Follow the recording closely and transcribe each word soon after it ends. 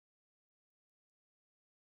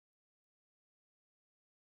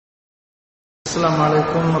السلام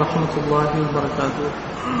عليكم ورحمة الله وبركاته.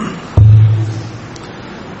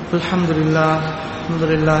 الحمد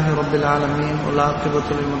لله رب العالمين والعاقبة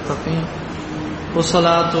للمتقين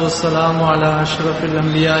والصلاة والسلام على أشرف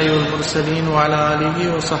الأنبياء والمرسلين وعلى آله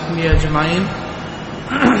وصحبه أجمعين.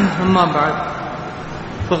 أما بعد،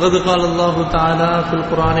 فقد قال الله تعالى في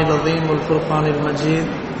القرآن العظيم والفرقان المجيد: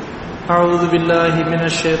 أعوذ بالله من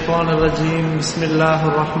الشيطان الرجيم. بسم الله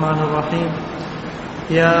الرحمن الرحيم.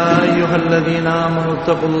 يا أيها الذين آمنوا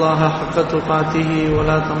اتقوا الله حق تقاته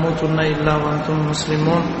ولا تموتن إلا وأنتم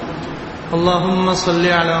مسلمون. اللهم صل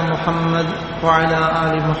على محمد وعلى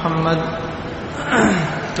آل محمد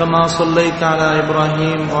كما صليت على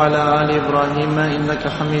إبراهيم وعلى آل إبراهيم إنك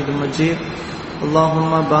حميد مجيد.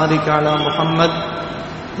 اللهم بارك على محمد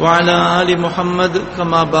وعلى آل محمد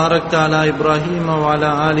كما باركت على إبراهيم وعلى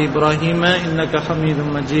آل إبراهيم إنك حميد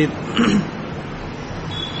مجيد.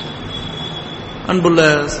 அன்புள்ள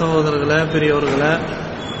சகோதரர்களே, பெரியவர்களே,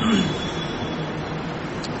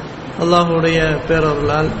 அல்லாஹுடைய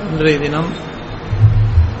பேரருளால் இன்றைய தினம்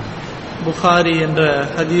புகாரி என்ற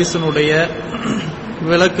ஹதீஸினுடைய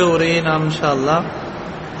விளக்க உரையை நாம் இன்ஷா அல்லாஹ்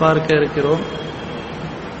பார்க்க இருக்கிறோம்.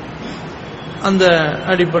 அந்த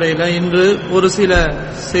அடிப்படையில் இன்று ஒரு சில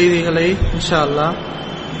செய்திகளை இன்ஷா அல்லாஹ்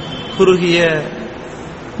குறுகிய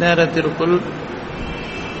நேரத்திற்குள்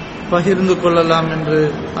பகிர்ந்து கொள்ளலாம் என்று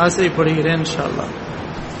ஆசைப்படுகிறேன் இன்ஷா அல்லாஹ்.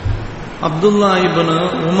 அப்துல்லா இப்னு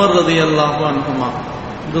உமர் ரலியல்லாஹு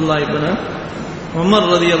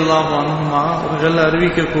அன்ஹுமா அவர்கள்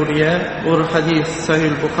அறிவிக்கக்கூடிய ஒரு ஹதீஸ்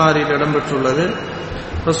சஹீஹ் புகாரியில் இடம்பெற்றுள்ளது.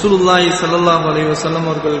 ரசூலுல்லாஹி ஸல்லல்லாஹு அலைஹி வஸல்லம்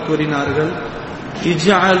அவர்கள் கூறினார்கள்: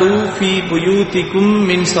 இஜ்அலு ஃபீ புயூதிக்கும்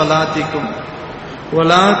மின் ஸலாத்திக்கும்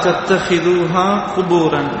வலா தத்தஹிதுஹா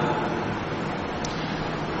குபூரன்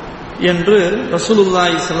என்று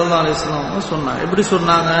ரசூலுல்லாஹி ஸல்லல்லாஹு அலைஹி வஸல்லம் சொன்னாங்க. எப்படி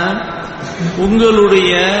சொன்னாங்க?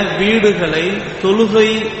 உங்களுடைய வீடுகளை தொழுகை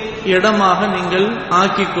இடமாக நீங்கள்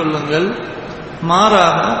ஆக்கிக் கொள்ளுங்கள்,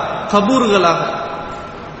 மாறாக கபூர்களாக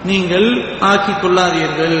நீங்கள் ஆக்கிக்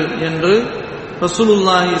கொள்ளாதீர்கள் என்று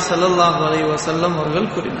ரசூலுல்லாஹி ஸல்லல்லாஹு அலைஹி வஸல்லம்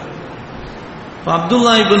அவர்கள் கூறினார்.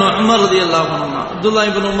 அப்துல்லா இப்னு உமர் ரலியல்லாஹு அன்ஹு, அப்துல்லா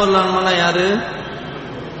இப்னு உமர் ரலியல்லாஹு அன்ஹு யாரு?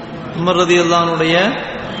 உமர் ரலியல்லாஹு அன்ஹுடைய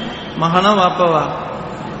மகனா வாப்பவா?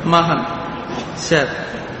 மகன். சரி,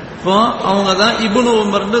 இப்போ அவங்க தான் இப்னு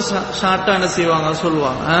உமர்னு ஷார்ட்டா என்ன செய்வாங்க,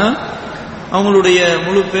 சொல்லுவாங்க. அவங்களுடைய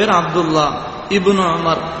முழு பேர் அப்துல்லா இப்னு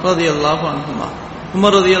உமர் ரலியல்லாஹு அன்ஹுமா.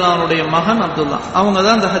 உமர் ரலியல்லாஹு அன்ஹுடைய மகன் அப்துல்லா. அவங்க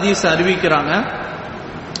தான் இந்த ஹதீஸை அறிவிக்கிறாங்க.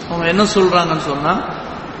 அவங்க என்ன சொல்றாங்கன்னு சொன்னா,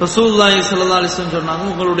 ரசூலுல்லாஹி ஸல்லல்லாஹு அலைஹி வஸல்லம் சொன்னாங்க,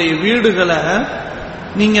 உங்களுடைய வீடுகளை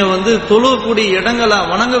நீங்க தொழக்கூடிய இடங்களா,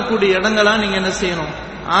 வணங்கக்கூடிய இடங்களா நீங்க என்ன செய்யணும்,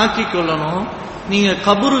 ஆக்கி கொள்ளணும். நீங்க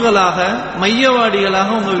கபூர்களாக, மையவாடிகளாக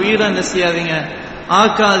உங்க வீடை என்ன செய்யாதீங்க,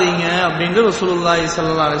 ஆக்காதீங்க அப்படின்னு ரசூலுல்லாஹி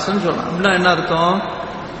ஸல்லல்லாஹு அலைஹி வஸல்லம் சொல்றாங்க. அப்படின்னா என்ன அர்த்தம்?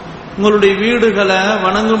 உங்களுடைய வீடுகளை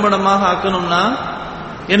வணங்கும் இடமாக ஆக்கணும்னா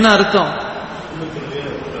என்ன அர்த்தம்?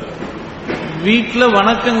 வீட்டுல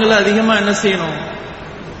வணக்கங்களை அதிகமா என்ன செய்யணும்,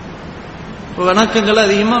 வணக்கங்களை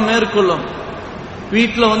அதிகமா மேற்கொள்ளும்.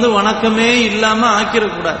 வீட்டுல வணக்கமே இல்லாம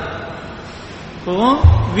ஆக்கிடக்கூடாது. இப்போ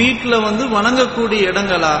வீட்டுல வணங்கக்கூடிய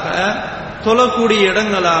இடங்களாக, தொழக்கூடிய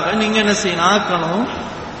இடங்களாக நீங்க என்ன செய்யணும், ஆக்கணும்.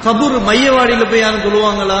 கபூர் மையவாடியில போய் யாரும்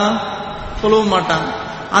தொழுவாங்களா? தொழவ மாட்டாங்க.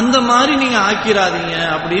 அந்த மாதிரி நீங்க ஆக்கிராதீங்க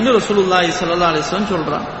அப்படின்னு ரசூலுல்லாஹி ஸல்லல்லாஹு அலைஹி வஸல்லம்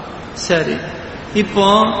சொல்றாங்க. சரி, இப்போ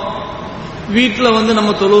வீட்டுல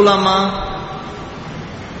நம்ம தொழலாமா?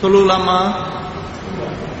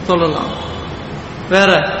 தொழலாம்.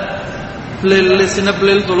 வேற பிள்ளைகள், சின்ன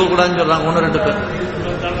பிள்ளைகள் தொழக்கூடாதுன்னு சொல்றாங்க. 1-2 பேர்.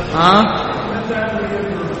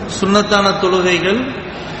 சுன்னத்தான தொழுகைகள்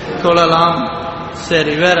தொழலாம்.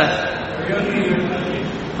 சரி, வேற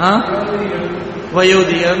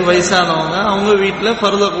வயோதிகர், வயசானவங்க, அவங்க வீட்டுல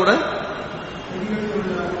பருத கூட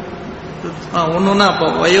ஒண்ணுன்னா, அப்போ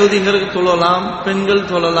வயோதிகருக்கு தொழலாம், பெண்கள்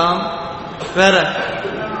தொழலாம். வேற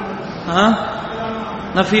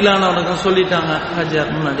நஃபீலானவனுக்கு சொல்லிட்டாங்க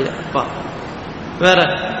ஹஜ்ஜர் முன்னாடியே அப்பா. வேற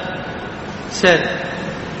சரி,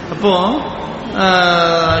 அப்போ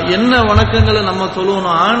என்ன வணக்கங்களை நம்ம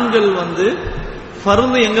தொழணும்? ஆண்கள்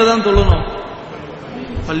ஃபர்து எங்க தான் தொழணும்?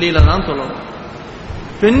 பள்ளியில தான் தொழணும்.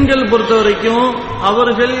 பெண்கள் பொறுத்த வரைக்கும்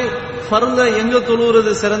அவர்கள் ஃபர்த எங்க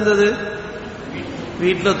தொழுகிறது சிறந்தது?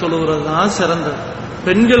 வீட்டுல தொழுகிறது தான் சிறந்தது.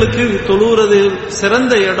 பெண்களுக்கு தொழுகிறது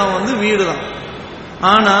சிறந்த இடம் வீடு தான்.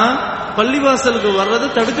 ஆனா பள்ளிவாசலுக்கு வர்றதை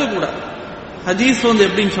தடுக்க கூடாது. ஹதீஸ்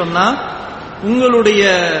எப்படின்னு சொன்னா, உங்களுடைய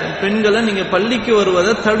பெண்களை நீங்க பள்ளிக்கு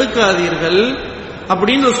வருவதை தடுக்காதீர்கள்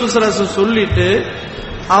அப்படின்னு ரசூலுல்லாஹி ஸல்லல்லாஹு அலைஹி வஸல்லம் சொல்லிட்டு,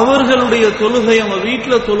 அவர்களுடைய தொழுகை அவங்க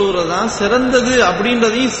வீட்டுல தொழுகிறதா சிறந்தது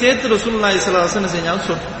அப்படின்றதையும் சேர்த்து ரசூலுல்லாஹி ஸல்லல்லாஹு அலைஹி வஸல்லம் செஞ்சாங்க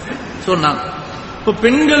சொன்னாங்க. இப்ப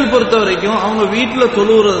பெண்கள் பொறுத்த வரைக்கும் அவங்க வீட்டுல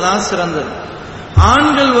தொழுகிறது தான் சிறந்தது.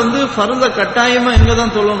 ஆண்கள் ஃபர்த கட்டாயமா எங்க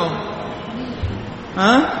தான் தொழணும்?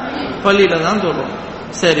 பள்ளியில தான் தொழணும்.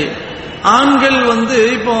 சரி, ஆண்கள்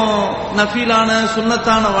இப்போ நஃபீலான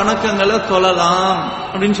சுன்னத்தான வணக்கங்களை தொழலாம்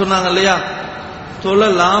அப்படின்னு சொன்னாங்க இல்லையா?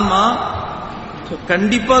 தொழலாமா?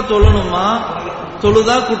 கண்டிப்பா தொழணுமா?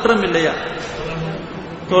 தொழுதா குற்றம் இல்லையா?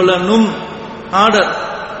 தொழணும் ஆர்டர்,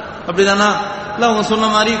 அப்படிதானா? இல்ல அவங்க சொன்ன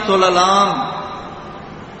மாதிரி தொழலாம்.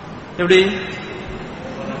 எப்படி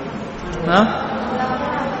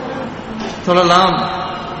தொழலாம்?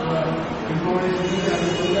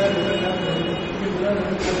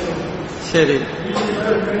 சரி,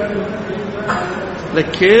 இந்த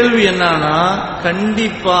கேள்வி என்னன்னா,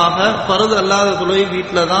 கண்டிப்பாக பரது அல்லாத தொழுகை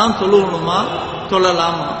வீட்டில தான் தொழுவணுமா,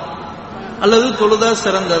 தொழலாமா, அல்லது தொழுதா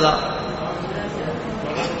சிறந்ததா?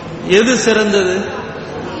 எது சிறந்தது?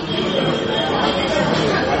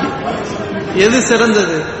 எது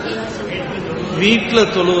சிறந்தது? வீட்டுல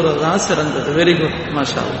தொழுவுறதுதான் சிறந்தது. வெரி குட்,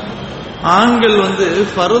 மாஷா அல்லாஹ். ஆண்கள்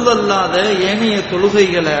ஃபர்தல்லாத ஏனைய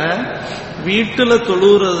தொழுகைகளை வீட்டுல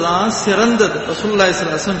தொழுவுறதுதான் சிறந்தது ரசூலுல்லாஹி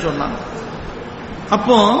ஸல்லல்லாஹு அலைஹி வஸல்லம் சொன்னாங்க.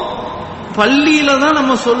 அப்போ பள்ளியில தான்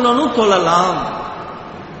நம்ம சொல்லணும் தொழலாம்.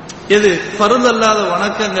 எது? ஃபர்தல்லாத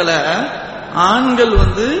வணக்கங்களை ஆண்கள்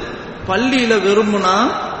பள்ளியில விரும்புனா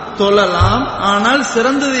தொழலாம். ஆனால்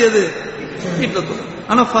சிறந்தது எது? வீட்டுல தொழணும்.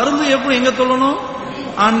 ஆனா ஃபர்து எப்படி எங்க தொழணும்?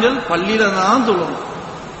 ஆண்கள் பள்ளியில தான் தொழணும்.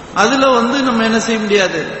 அதுல நம்ம என்ன செய்ய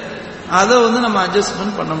முடியாது, அதை நம்ம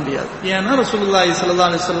அட்ஜஸ்ட்மெண்ட் பண்ண முடியாது. ஏன்னா ரசூலுல்லாஹி ஸல்லல்லாஹு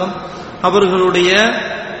அலைஹி வஸல்லம் அவர்களுடைய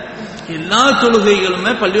எல்லா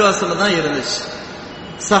தொழுகைகளுமே பள்ளிவாசல்ல தான் இருந்துச்சு.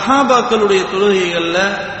 சஹாபாக்களுடைய தொழுகைகள்ல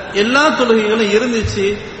எல்லா தொழுகைகளும் இருந்துச்சு.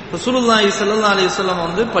 ரசூலுல்லாஹி ஸல்லல்லாஹு அலைஹி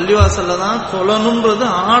வஸல்லம் பள்ளிவாசல்ல தான் தொழணும்ன்றது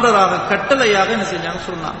ஆர்டராக, கட்டளையாக என்ன செஞ்சாங்க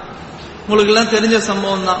சொன்னாங்க. உங்களுக்கு எல்லாம் தெரிஞ்ச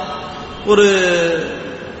சம்பவம் தான். ஒரு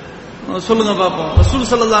சொல்லுங்க பாப்போம். ரசூல்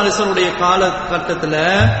ஸல்லல்லாஹு அலைஹி வஸல்லம் உடைய காலகட்டத்துல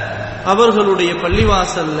அவர்களுடைய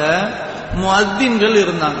பள்ளிவாசல்ல முஅத்தின்கள்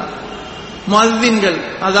இருந்தாங்க. முஅத்தின்கள்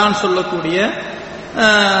அதான் சொல்லக்கூடிய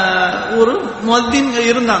ஒரு முஅத்தின்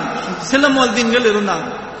இருந்தாங்க. சில முஅத்தின்கள் இருந்தாங்க.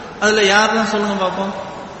 அதுல யாருன்னு சொல்லுங்க பாப்போம்.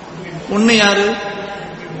 ஒண்ணு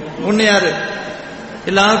யாரு?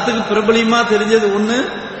 எல்லாத்துக்கும் பிரபலியமா தெரிஞ்சது ஒண்ணு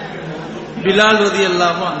பிலால்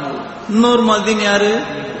ரலியல்லாஹு அன்ஹு. இன்னொரு முஅத்தின் யாரு?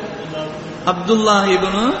 அப்துல்லாஹ்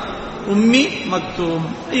இப்னு உம்மி மக்தூம்.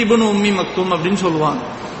 இப்னு உம்மி மக்தூம் அப்படின்னு சொல்லுவாங்க.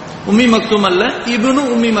 உம்மி மக்தூம் அல்ல, இப்னு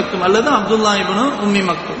உம்மி மக்தூம் அல்லது அப்துல்லா இப்னு உம்மி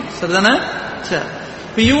மக்தூம். சரிதானே? சரி.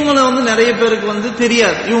 இப்ப இவங்களை நிறைய பேருக்கு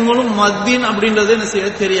தெரியாது. இவங்களும் முஅத்தின் அப்படின்றது என்ன செய்ய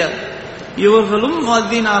தெரியாது. இவர்களும்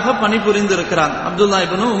முஅத்தினாக பணிபுரிந்து இருக்கிறாங்க. அப்துல்லா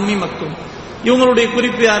இப்னு உம்மி மக்தூம். இவங்களுடைய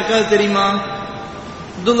குறிப்பு யாருக்காவது தெரியுமா?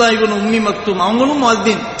 அப்துல்லா இப்னு உம்மி மக்தூம் அவங்களும்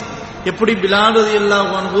முஅத்தின். எப்படி பிலால்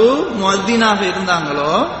ரலியல்லாஹு அன்ஹு முஅத்தினாக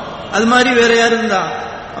இருந்தாங்களோ அது மாதிரி வேற யார் இருந்தா?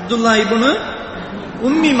 அப்துல்லா இப்னு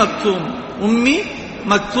உம்மி மக்தூம். உம்மி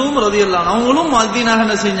மக்தூம் ரலியல்லாஹு அன்ஹு அவங்களும் முஅத்தினாக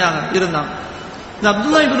என்ன செஞ்சாங்க? இருந்தாங்க. இந்த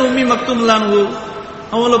அப்துல்லா இப்னு உம்மி மக்தூம்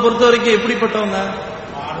அவங்கள பொறுத்த வரைக்கும் எப்படிப்பட்டவங்க?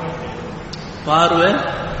 பார்வை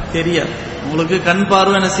தெரியாது. அவங்களுக்கு கண்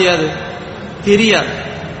பார்வை என்ன செய்யாது? தெரியாது.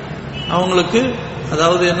 அவங்களுக்கு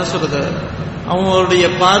அதாவது என்ன சொல்றது, அவங்களுடைய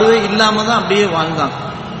பார்வை இல்லாம தான் அப்படியே வாழ்ந்தாங்க.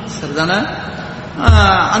 சரிதானே?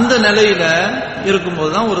 அந்த நிலையில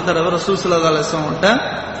இருக்கும்போது தான் ஒரு தடவை ரசூல் ஸல்லல்லாஹு அலைஹி வஸல்லம்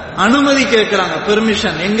அனுமதி கேட்கிறாங்க.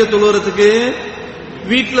 பெர்மிஷன். எங்க தொழுறதுக்கு?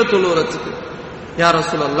 வீட்டுல தொழுறதுக்கு. யா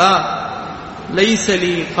ரசூலல்லாஹ்,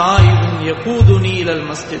 லைஸலி காயிதுன் யகூதுனி இலல்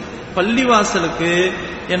மஸ்ஜித். பள்ளிவாசலுக்கு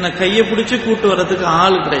என்ன கையை பிடிச்சு கூட்டு வர்றதுக்கு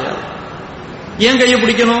ஆள் கிடையாது. ஏன் கையை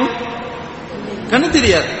பிடிக்கணும்? கண்ணு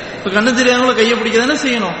தெரியாது. இப்ப கண்ணு தெரியாதவங்கள கையை பிடிக்க தானே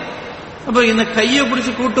செய்யணும். அப்ப என்ன கையை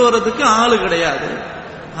பிடிச்சு கூட்டு வர்றதுக்கு ஆளு கிடையாது.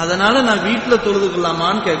 அதனால நான் வீட்டுல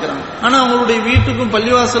தொழுதுக்கலாமான்னு கேட்கிறாங்க. ஆனா அவங்களுடைய வீட்டுக்கும்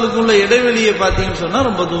பள்ளிவாசலுக்கும் உள்ள இடைவெளியை பார்த்தீங்கன்னு சொன்னா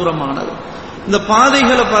ரொம்ப தூரமானது. இந்த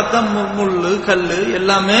பாதைகளை பார்த்தா முள்ளு கல்லு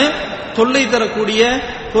எல்லாமே தொல்லை தரக்கூடிய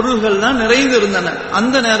பொருள்கள் தான் நிறைந்து இருந்தன.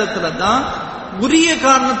 அந்த நேரத்துல தான் உரிய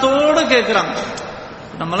காரணத்தோட கேட்கிறாங்க.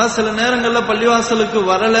 நம்மளாம் சில நேரங்கள்ல பள்ளிவாசலுக்கு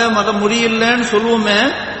வரல, வர முடியலன்னு சொல்லுவோமே,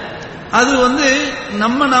 அது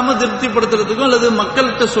நாம திருப்திப்படுத்துறதுக்கும் அல்லது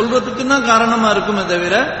மக்கள்கிட்ட சொல்றதுக்கும் தான் காரணமா இருக்குமே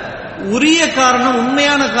தவிர உரிய காரணம்,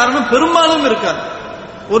 உண்மையான காரணம் பெரும்பாலும் இருக்காது,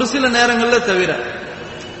 ஒரு சில நேரங்கள்ல தவிர.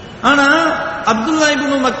 ஆனா அப்துல்லா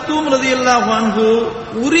இப்னு மக்தூம் ரலியல்லாஹு அன்ஹு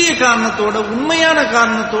உரிய காரணத்தோட, உண்மையான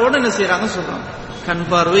காரணத்தோட என்ன செய்யறாங்க சொல்றாங்க. கண்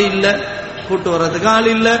பார்வை இல்ல, கூட்டு வர்றதுக்கு ஆள்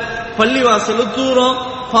இல்ல, பள்ளிவாசல் தூரம்,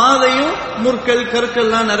 பாதையும் முற்கள்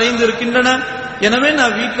கற்கள்லாம் நிறைந்து இருக்கின்றன. எனவே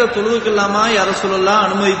நான் வீட்டுல தொழுதுக்கலாமா யா ரசூலுல்லாஹ்,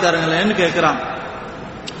 அனுமதி தருங்களேன்னு கேட்கிறான்.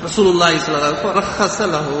 ரசூலுல்லாஹி ஸல்லல்லாஹு அலைஹி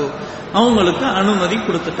வஸல்லம் அவங்களுக்கு அனுமதி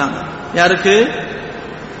கொடுத்துட்டாங்க. யாருக்கு?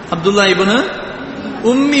 அப்துல்லா இப்னு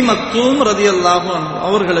உம்மி மக்தூம் ரலியல்லாஹு அன்ஹு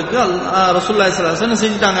அவர்களுக்கு ரசூலுல்லாஹி ஸல்லல்லாஹு அலைஹி வஸல்லம்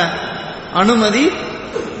செஞ்சிட்டாங்க, அனுமதி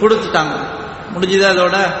கொடுத்துட்டாங்க. முடிஞ்சதா?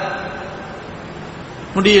 அதோட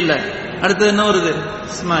முடியல. அடுத்தது என்ன வருது?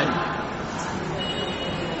 இஸ்மாயில்.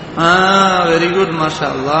 வெரி குட், மாஷா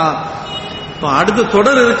அல்லாஹ். அடுத்த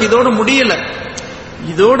தொடர் இருக்கு, இதோட முடியல.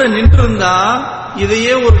 இதோட நின்று இருந்தா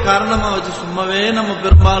இதையே ஒரு காரணமா வச்சு சும்மாவே நம்ம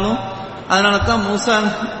பெரும்பாலும், அதனாலதான்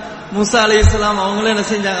மூசா அலைஹிஸ்ஸலாம் அவங்களே என்ன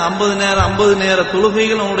செஞ்சாங்க, 50 நேர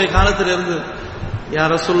தொழுகைகள் அவங்களுடைய காலத்துல இருந்து. யா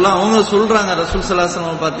ரசூலுல்லாஹ், அவங்க சொல்றாங்க ரசூல் ஸல்லல்லாஹு அலைஹி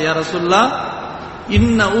வஸல்லம் பார்த்து, யா ரசூலுல்லாஹ்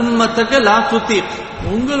இன்ன உம்மத்தக லா துதீக்,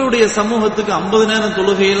 உங்களுடைய சமூகத்துக்கு 50 நேரம்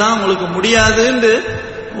தொழுகையெல்லாம் உங்களுக்கு முடியாதுன்னு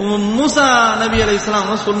மூசா நபி அலைஹிஸ்ஸலாம்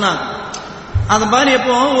அவங்க சொன்னாங்க. அந்த மாதிரி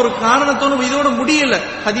எப்போ ஒரு காரணத்தோட இதோட முடியல,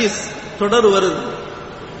 ஹதீஸ் தொடர் வருது.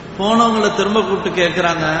 போனவங்களை திரும்ப கூப்பிட்டு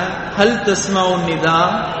கேட்கிறாங்க, ஹல் தஸ்மவுன் நிதா,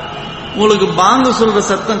 உங்களுக்கு பாங்கு சொல்ற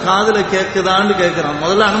சத்தம் காதுல கேட்குதான்னு கேட்கிறாங்க.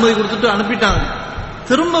 முதல்ல அனுமதி கொடுத்துட்டு அனுப்பிட்டாங்க.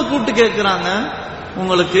 திரும்ப கூப்பிட்டு கேட்கிறாங்க,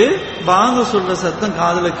 உங்களுக்கு பாங்கு சொல்ற சத்தம்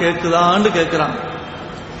காதுல கேட்குதான்னு கேட்கிறாங்க.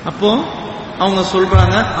 அப்போ அவங்க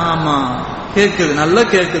சொல்றாங்க, ஆமா கேட்குது, நல்லா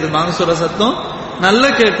கேட்குது, பாங்கு சொல்ற சத்தம் நல்லா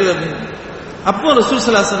கேட்குது அப்படின்னு. அப்போ ரசூல்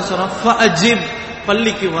ஸல்லல்லாஹு அலைஹி வஸல்லம் சொல்றாங்க, ஃபஅஜிப்,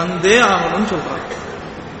 பள்ளிக்கு வந்தே ஆகணும்னு சொல்றாங்க.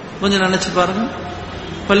 கொஞ்சம் நினைச்சு பாருங்க,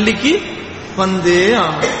 பள்ளிக்கு வந்தே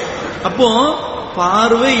ஆகணும். அப்போ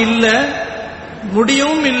பார்வை இல்ல,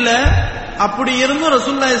 முடியவும் இல்ல, அப்படி இருந்தும்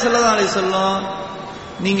ரசூலுல்லாஹி ஸல்லல்லாஹு அலைஹி வஸல்லம்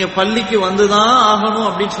நீங்க பள்ளிக்கு வந்துதான் ஆகணும்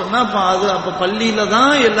அப்படின்னு சொன்னா அப்ப பள்ளியில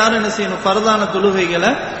தான் எல்லாரும் என்ன செய்யணும், ஃபர்தான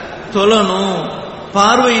தொழுகைகளை தொழணும்.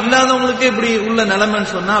 பார்வை இல்லாதவங்களுக்கு இப்படி உள்ள நிலைமைன்னு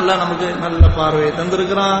சொன்னா அல்லாஹ் நமக்கு நல்ல பார்வையை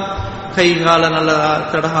தந்திருக்கிறான், கை கால நல்ல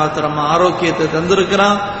தடகாத்திரமா ஆரோக்கியத்தை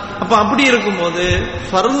தந்திருக்கிறான். அப்ப அப்படி இருக்கும்போது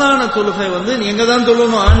ஃபர்தான தொழுகை எங்க தான்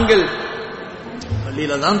தொழணும், ஆண்கள்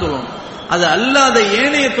பள்ளியில தான் தொழணும். அது அல்லாத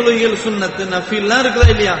ஏனைய தொழுகைகள் சுன்னத்து நஃபில்லாம் இருக்குதா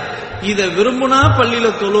இல்லையா, இதை விரும்புனா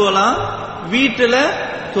பள்ளியில தொழுவலாம், வீட்டுல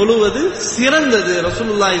தொழுவது சிறந்தது.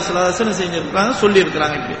 ரசூலுல்லாஹி ஸல்லல்லாஹு அலைஹி வஸல்லம் செஞ்சிருக்காங்க, சொல்லி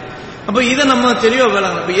இருக்கிறாங்க. அப்ப இதை நம்ம தெளிவா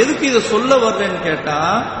விளங்கணும். அப்ப எதுக்கு இதை சொல்ல வர்றேன்னு கேட்டா,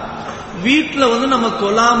 வீட்டுல நம்ம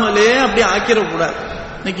தொழாமலே அப்படி ஆக்கிடக்கூடாது.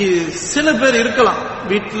 இன்னைக்கு சில பேர் இருக்கலாம்,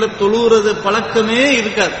 வீட்டுல தொழுறது பழக்கமே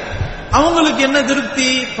இருக்காது. அவங்களுக்கு என்ன திருப்தி,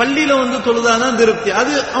 பள்ளியில தொழுதாதான் திருப்தி.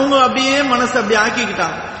 அது அவங்க அப்படியே மனசை அப்படி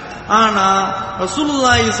ஆக்கிக்கிட்டாங்க. ஆனா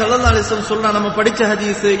ரசூலுல்லாஹி ஸல்லல்லாஹு அலைஹி வஸல்லம் சொல்ற நம்ம படிச்ச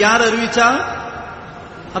ஹதீஸ் யார் அறிவிச்சா,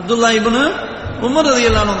 அப்துல்லாஹ் இப்னு உமர்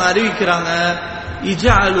ரலியல்லாஹு அன்ஹு அறிவிக்கிறாங்க,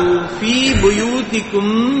 இஜஅலு ஃபீ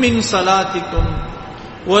புயூதிக்கும் மின் ஸலாத்திக்கும்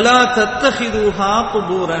வலா தத்தஹிதுஹா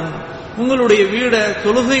குபூரன், உங்களுடைய வீடை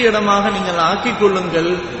தொழுகை இடமாக நீங்கள் ஆக்கிக்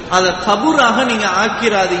கொள்ளுங்கள், அதை கபூராக நீங்க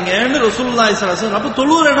ஆக்கிராதீங்கன்னு ரசூலுல்லாஹி ஸல்லல்லாஹு அலைஹி வஸல்லம். அப்ப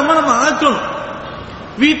தொழுகிற இடமா நம்ம ஆக்கணும்,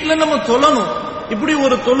 வீட்டுல நம்ம தொழணும். இப்படி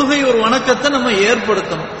ஒரு தொழுகை, ஒரு வணக்கத்தை நம்ம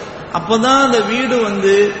ஏற்படுத்தணும். அப்பதான் அந்த வீடு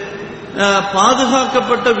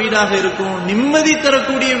பாதுகாக்கப்பட்ட வீடாக இருக்கும், நிம்மதி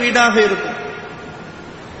தரக்கூடிய வீடாக இருக்கும்.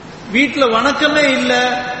 வீட்டுல வணக்கமே இல்ல,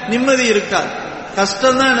 நிம்மதி இருக்காது,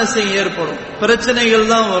 கஷ்டம் தான் என்ன செய்ய ஏற்படும்,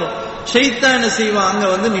 பிரச்சனைகள் தான் வரும். ஷைத்தான் என்ன செய்வான்,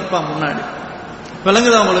 அங்க நிப்பான் முன்னாடி.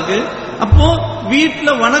 விளங்குதா உங்களுக்கு? அப்போ வீட்டுல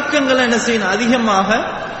வணக்கங்களை என்ன செய்யணும், அதிகமாக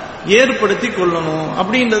ஏற்படுத்தி கொள்ளணும்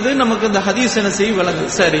அப்படின்றது நமக்கு இந்த ஹதீஸ் என்ன செய்ய விளங்கு.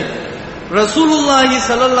 சரி, ரசூலுல்லாஹி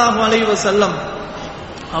ஸல்லல்லாஹு அலைஹி வஸல்லம்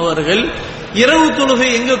அவர்கள் இரவு தொழுகை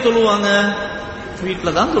எங்க தொழுவாங்க, வீட்டுல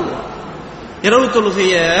தான் தொழுவாங்க. இரவு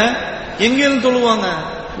தொழுகைய எங்க தொழுவாங்க,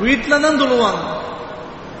 வீட்டுல தான் தொழுவாங்க.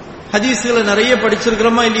 ஹதீஸ்களை நிறைய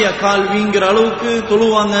படிச்சிருக்கிறோமா இல்லையா, கால் வீங்கிற அளவுக்கு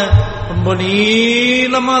தொழுவாங்க, ரொம்ப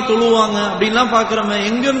நீளமா தொழுவாங்க அப்படின்லாம் பாக்குறோமே.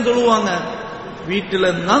 எங்க தொழுவாங்க,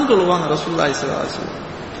 வீட்டுல தான் தொழுவாங்க ரசூலுல்லாஹி ஸல்லல்லாஹு அலைஹி வஸல்லம்.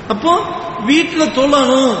 அப்போ வீட்டுல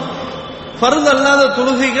தொழணும், ஃபர்து அல்லாத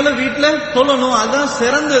தொழுகைகளை வீட்டுல தொழணும், அதான்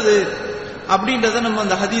சிறந்தது அப்படின்றத நம்ம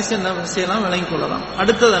அந்த ஹதீஸ் என்ன செய்யலாம், விளங்கிக் கொள்ளலாம்.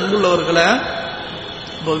 அடுத்தது அன்புள்ளவர்களை,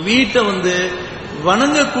 இப்போ வீட்டை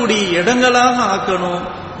வணங்கக்கூடிய இடங்களாக ஆக்கணும்.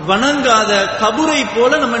 வணங்காத கபுரை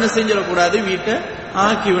போல நம்ம என்ன செஞ்சிடக்கூடாது, வீட்டை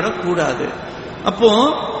ஆக்கிவிடக் கூடாது. அப்போ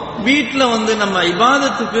வீட்டுல நம்ம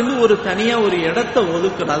இபாதத்துக்கு ஒரு தனியா ஒரு இடத்தை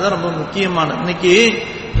ஒதுக்கணும், அதான் ரொம்ப முக்கியமானது. இன்னைக்கு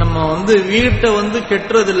நம்ம வீட்டை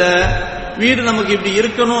கெட்டுறதுல, வீடு நமக்கு இப்படி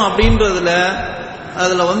இருக்கணும் அப்படின்றதுல,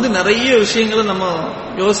 அதுல நிறைய விஷயங்களை நம்ம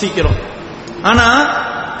யோசிக்கிறோம். ஆனா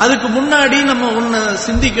அதுக்கு முன்னாடி நம்ம ஒன்ன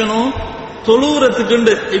சிந்திக்கணும்,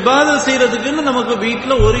 தொழுறதுக்குண்டு இபாதத் செய்யறதுக்குன்னு நமக்கு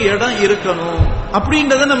வீட்டுல ஒரு இடம் இருக்கணும்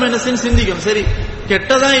அப்படின்றத நம்ம என்ன செய்ய சிந்திக்கணும். சரி,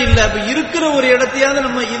 கெட்டதா இல்ல, அப்ப இருக்கிற ஒரு இடத்தையாவது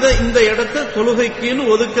நம்ம இந்த இடத்தை தொழுகைக்குன்னு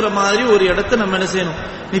ஒதுக்குற மாதிரி ஒரு இடத்தை நம்ம என்ன செய்யணும்,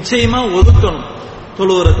 நிச்சயமா ஒதுக்கணும்.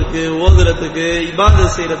 தொழுகிறதுக்கு, ஓதுறதுக்கு,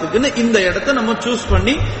 இபாதத் செய்யறதுக்குன்னு இந்த இடத்தை நம்ம சூஸ்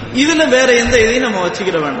பண்ணி, இதுல வேற எந்த இதையும் நம்ம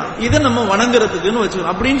வச்சுக்கிற வேண்டாம், இதை நம்ம வணங்குறதுக்குன்னு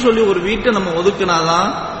வச்சுக்கணும் அப்படின்னு சொல்லி ஒரு வீட்டை நம்ம ஒதுக்குனாதான்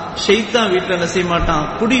ஷைத்தான் வீட்டுல என்ன செய்ய மாட்டான்,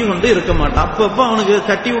 குடி கொண்டு இருக்க மாட்டான். அப்பப்ப அவனுக்கு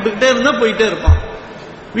தட்டி விட்டுக்கிட்டே இருந்தா போயிட்டே இருப்பான்.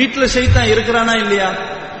 வீட்டுல ஷைத்தான் இருக்கிறானா இல்லையா?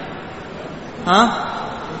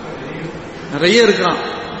 நிறைய இருக்கிறான்,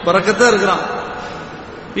 பறக்கத்தான் இருக்கிறான்.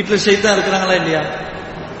 வீட்டுல ஷைத்தான் இருக்கிறாங்களா இல்லையா?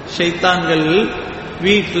 ஷைத்தான்கள்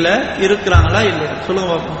வீட்டுல இருக்கிறாங்களா இல்லையா சொல்லுங்க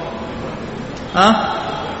பாப்போம்.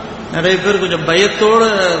 நிறைய பேர் கொஞ்சம் பயத்தோட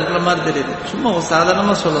இருக்கிற மாதிரி தெரியுது. சும்மா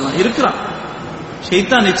சாதாரணமா சொல்லலாம், இருக்கிறான்.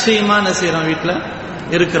 ஷைத்தான் நிச்சயமா என்ன செய்யறான், வீட்டுல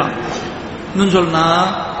இருக்கிறான். இன்னும் சொன்னா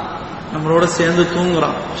நம்மளோட சேர்ந்து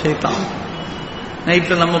தூங்குறான் ஷைத்தான்.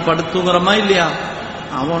 நைட்ல நம்ம படுத்து தூங்குறோமா இல்லையா,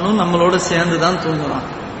 அவனும் நம்மளோட சேர்ந்துதான் தூங்குறான்.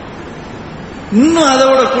 இன்னும்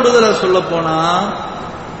அதோட கூடுதலா சொல்ல போனா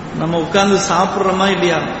நம்ம உட்கார்ந்து சாப்பிடுறோமா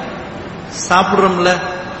இல்லையா, சாப்பிடுறோம்ல,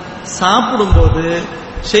 சாப்பிடும்போது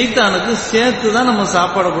ஷைத்தானுக்கு சேர்த்துதான் நம்ம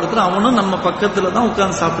சாப்பாடை கொடுத்துறோம். அவனும் நம்ம பக்கத்துல தான்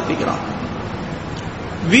உட்கார்ந்து சாப்பிட்டுக்கிறான்.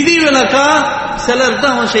 விதிவிலக்கா சிலர்கிட்ட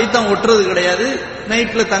அவன் ஷைத்தான் ஒட்டுறது கிடையாது,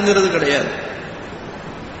 நைட்ல தங்குறது கிடையாது.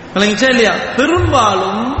 இல்லையா?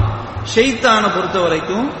 பெரும்பாலும் ஷைத்தானை பொறுத்த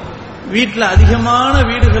வரைக்கும் வீட்டுல அதிகமான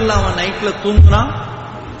வீடுகள்ல அவன் நைட்ல தூங்குறான்.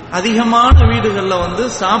 அதிகமான வீடுகள்ல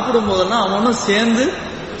சாப்பிடும் போதெல்லாம் அவனும் சேர்ந்து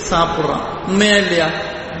சாப்பிடுறான். உண்மையா இல்லையா?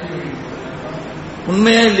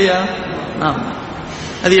 உண்மையா இல்லையா? ஆமா.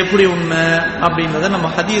 அது எப்படி உண்மை அப்படின்றத நம்ம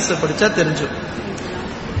ஹதீஸ படிச்சா தெரிஞ்சிடும்.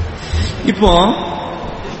 இப்போ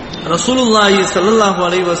ரசூலுல்லாஹி ஸல்லல்லாஹு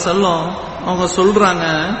அலைஹி வஸல்லம் அவங்க சொல்றாங்க,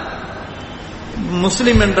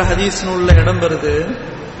 முஸ்லிம் என்ற ஹதீஸ் நூல்ல இடம் பெறுது.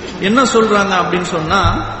 என்ன சொல்றாங்க அப்படின்னு சொன்னா,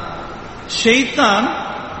 ஷைத்தான்,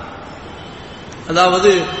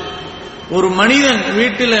 அதாவது ஒரு மனிதன்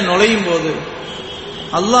வீட்டில் நுழையும் போது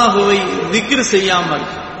அல்லாஹுவை திக்ர் செய்யாமல்,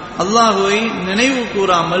 அல்லாஹுவை நினைவு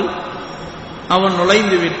கூறாமல் அவன்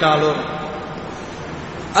நுழைந்து விட்டாலோ,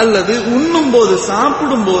 அல்லது உண்ணும் போது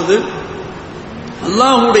சாப்பிடும் போது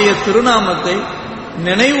அல்லாஹுடைய திருநாமத்தை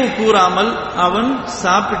நினைவு கூறாமல் அவன்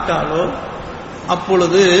சாப்பிட்டாலோ,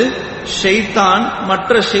 அப்பொழுது ஷைத்தான்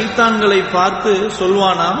மற்ற ஷைத்தான்களை பார்த்து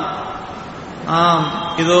சொல்வானாம், ஆம்,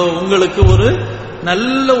 இதோ உங்களுக்கு ஒரு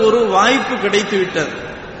நல்ல ஒரு வாய்ப்பு கிடைத்து விட்டது,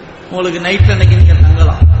 உங்களுக்கு நைட் அன்னைக்கு நீங்க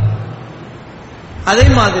தங்கலாம். அதே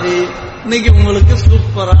மாதிரி இன்னைக்கு உங்களுக்கு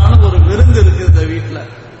சூப்பரான ஒரு விருந்து இருக்கு இந்த வீட்டுல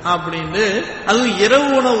அப்படின்னு. அதுவும் இரவு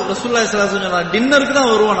உணவு. ரசூலுல்லாஹி ஸல்லல்லாஹு அலைஹி வஸல்லம் டின்னருக்கு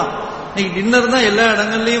தான் வருவானா. இன்னைக்கு டின்னர் தான் எல்லா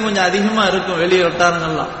இடங்கள்லயும் கொஞ்சம் அதிகமா இருக்கும், வெளிய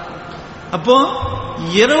வட்டாரங்கள்லாம். அப்போ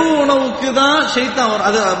இரவு உணவுக்கு தான் ஷைத்தான்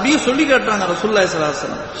அது அப்படியே சொல்லி காட்டுறாங்க ரசூலுல்லாஹி ஸல்லல்லாஹு அலைஹி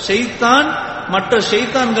வஸல்லம். ஷைத்தான் மற்ற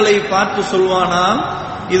ஷைத்தான்களை பார்த்து சொல்வானா,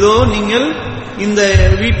 இதோ நீங்கள் இந்த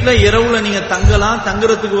வீட்டுல இரவுல நீங்க தங்கலாம்,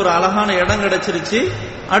 தங்குறதுக்கு ஒரு அழகான இடம் கிடைச்சிருச்சு,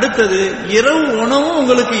 அடுத்தது இரவு உணவும்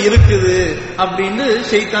உங்களுக்கு இருக்குது அப்படின்னு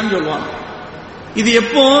ஷைத்தான் சொல்வான். இது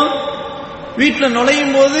எப்போ? வீட்டுல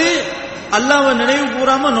நுழையும் போது அல்லாஹ்வை நினைவு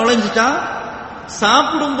கூறாம நுழைஞ்சிட்டா,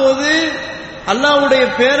 சாப்பிடும் போது அல்லாஹ்வுடைய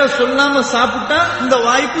பேரை சொல்லாம சாப்பிட்டா இந்த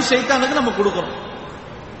வாய்ப்பு ஷைத்தானுக்கு நம்ம கொடுக்கறோம்.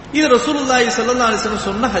 இது ரசூலுல்லாஹி ஸல்லல்லாஹு அலைஹி வஸல்லம்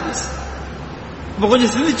சொன்ன ஹதீஸ். இப்ப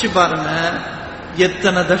கொஞ்சம் சிந்திச்சு பாருங்க,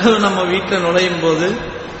 எத்தனை தடவை நம்ம வீட்டுல நுழையும் போது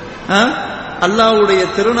அல்லாஹ்வுடைய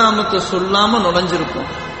திருநாமத்தை சொல்லாம நுழைஞ்சிருப்போம்.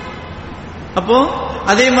 அப்போ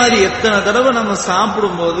அதே மாதிரி எத்தனை தடவை நம்ம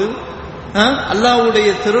சாப்பிடும் போது அல்லாஹ்வுடைய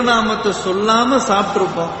திருநாமத்தை சொல்லாம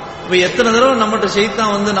சாப்பிட்டுருப்போம். இப்ப எத்தனை தடவை நம்மகிட்ட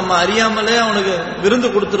ஷைத்தான் நம்ம அறியாமலே அவனுக்கு விருந்து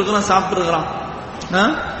கொடுத்துருக்கிறான், சாப்பிட்டுருக்கிறான்.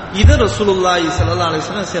 இத ரசூலுல்லாஹி ஸல்லல்லாஹு அலைஹி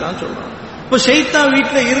வஸல்லம் செய்றான்னு சொல்றான். இப்ப ஷைத்தான்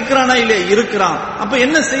வீட்டுல இருக்கிறானா இல்லையா? இருக்கிறான். அப்ப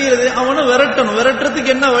என்ன செய்யறது? அவனை விரட்டணும்.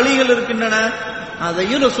 விரட்டுறதுக்கு என்ன வழிகள் இருக்கின்றன?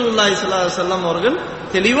 அதையும் ரசூலுல்லாஹி ஸல்லல்லாஹு அலைஹி வஸல்லம் அவர்கள்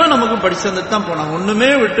தெளிவா நமக்கு படிச்சு தந்துதான் போனாங்க, ஒண்ணுமே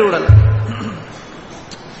விட்டு விடல.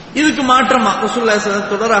 இதுக்கு மாற்றமா ரசூலுல்லாஹி ஸல்லல்லாஹு அலைஹி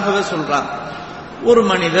வஸல்லம் தொடராகவே சொல்றார், ஒரு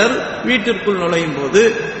மனிதர் வீட்டிற்குள் நுழையும் போது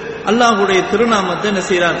அல்லாஹ்வுடைய திருநாமத்தை என்ன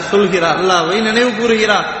செய்கிறார்? சொல்கிறார், அல்லாஹ்வை நினைவு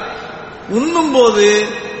கூறுகிறார். உண்ணும் போது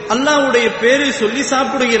அல்லாஹ்வுடைய பேரை சொல்லி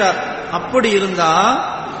சாப்பிடுகிறார். அப்படி இருந்தா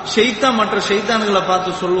ஷைத்தான் மற்ற ஷைத்தான்களை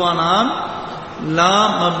பார்த்து சொல்வானாம், லா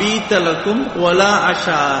மபீத லக்கும் வலா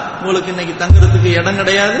அஷா, உங்களுக்கு இன்னைக்கு தங்குறதுக்கு இடம்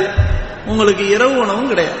கிடையாது, உங்களுக்கு இரவு உணவும்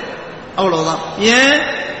கிடையாது. அவ்வளவுதான். ஏன்?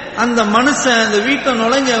 அந்த மனுஷன் அந்த வீட்டை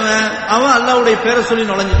நுழைஞ்சவன் அவன் அல்லாஹ்வுடைய பேரை சொல்லி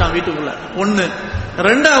நுழைஞ்சிட்டான் வீட்டுக்குள்ள. ஒண்ணு.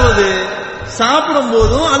 ரெண்டாவது, சாப்பிடும்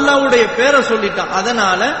போதும் அல்லாஹ்வுடைய பேரை சொல்லிட்டான்.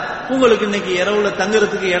 அதனால உங்களுக்கு இன்னைக்கு இரவுல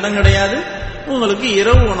தங்குறதுக்கு இடம் கிடையாது, உங்களுக்கு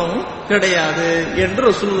இரவு உணவும் கிடையாது என்று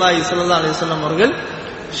ரசூலுல்லாஹி ஸல்லல்லாஹு அலைஹி வஸல்லம் அவர்கள்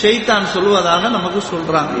ஷைத்தான் சொல்வதாக நமக்கு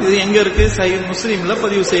சொல்றாங்க. இது எங்க இருக்கு? சஹீஹ் முஸ்லிம்ல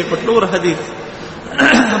பதிவு செய்யப்பட்ட ஒரு ஹதீஸ்.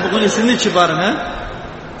 அப்ப கொஞ்சம் சிந்திச்சு பாருங்க.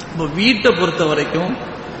 இப்ப வீட்டை பொறுத்த வரைக்கும்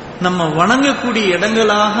நம்ம வணங்கக்கூடிய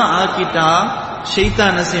இடங்களாக ஆக்கிட்டா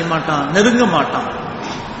ஷைத்தான் என்ன செய்ய மாட்டான்? நெருங்க மாட்டான்.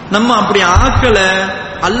 நம்ம அப்படி ஆக்கல,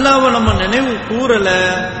 அல்லாஹ்வை நம்ம நினைவு கூறல,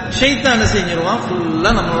 ஷைத்தான் என்ன செஞ்சிருவான்? ஃபுல்லா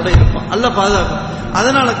நம்மளோட இருப்பான். அல்லாஹ் பாதுகாக்கும்.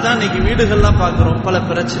 அதனால தான் இன்னைக்கு வீடுகள்லாம் பார்க்கிறோம் பல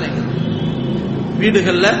பிரச்சனைகள்.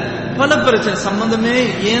 வீடுகள்ல பல பிரச்சனை, சம்பந்தமே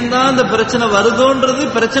ஏன் தான் இந்த பிரச்சனை வருதோன்றது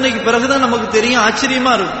பிரச்சனைக்கு பிறகுதான் நமக்கு தெரியும்.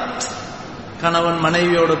 ஆச்சரியமா இருக்கும். கணவன்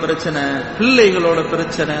மனைவியோட பிரச்சனை, பிள்ளைகளோட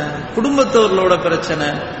பிரச்சனை, குடும்பத்தவர்களோட பிரச்சனை,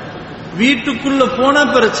 வீட்டுக்குள்ள போன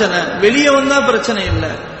பிரச்சனை, வெளியே வந்தா பிரச்சனை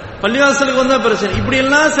இல்லை. பள்ளிவாசலுக்கு வந்தா பிரச்சனை. இப்படி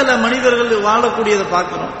எல்லாம் சில மனிதர்கள் வாழக்கூடியதை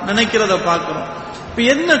பார்க்கிறோம், நினைக்கிறத பார்க்கிறோம். இப்ப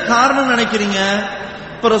என்ன காரணம் நினைக்கிறீங்க?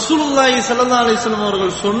 இப்ப ரசூலுல்லாஹி ஸல்லல்லாஹு அலைஹி வஸல்லம்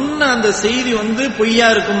அவர்கள் சொன்ன அந்த செய்தி பொய்யா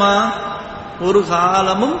இருக்குமா? ஒரு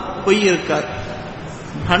காலமும் பொய் இருக்காது,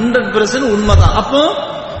 100% உண்மைதான். அப்போ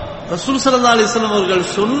ரசூல் ஸல்லல்லாஹு அலைஹி வஸல்லம் அவர்கள்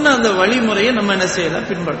சொன்ன அந்த வழிமுறையை நம்ம என்ன செய்யலாம்?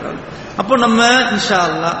 பின்பற்றலாம். அப்போ நம்ம இன்ஷா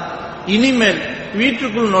அல்லாஹ் இனிமேல்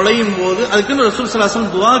வீட்டுக்குள் நுழையும் போது அதுக்குன்னு ரசூல் ஸல்லல்லாஹு அலைஹி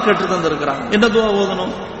வஸல்லம் துஆ கற்று தந்திருக்கிறாங்க. என்ன துஆ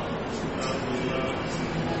ஓதணும்?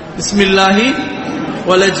 பிஸ்மில்லாஹி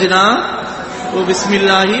வலஜ்னா வ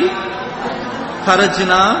பிஸ்மில்லாஹி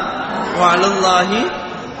கரஜ்னா வ அலல்லாஹி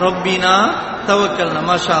ரப்பினா தவக்கல்னா.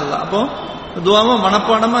 மாஷா அல்லாஹ். அப்போ துஆவும்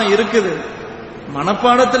மனப்பாடமா இருக்குது,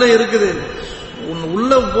 மனப்பாடத்துல இருக்குது.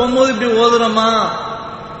 உள்ள போகும்போது இப்படி ஓதுறோமா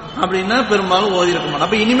அப்படின்னா பெரும்பாலும் ஓதி இருக்க மாட்டோம்.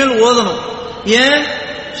 அப்ப இனிமேல் ஓதணும். ஏன்?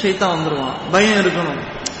 ஷைத்தான் வந்துருவான், பயம் இருக்கணும்.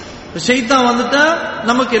 ஷைத்தான் வந்துட்டா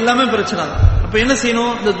நமக்கு எல்லாமே பிரச்சனை தான். அப்ப என்ன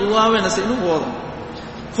செய்யணும்? இந்த துஆவை என்ன செய்யணும்? ஓதணும்.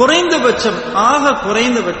 குறைந்தபட்சம், ஆக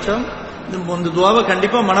குறைந்தபட்சம் இந்த துஆவை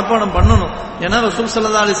கண்டிப்பா மனப்பாடம் பண்ணணும். ஏன்னா ரசூல்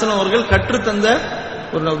ஸல்லல்லாஹு அலைஹி வஸல்லம் அவர்கள் கற்றுத்தந்த,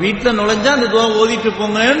 ஒரு வீட்டுல நுழைஞ்சா அந்த துஆ ஓதிட்டு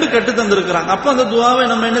போங்கன்னு கற்று தந்திருக்கிறாங்க. அப்ப அந்த துஆவை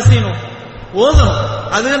நம்ம என்ன செய்யணும்? ஓதணும்.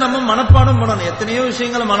 அது நம்ம மனப்பாடம் பண்ணணும். எத்தனையோ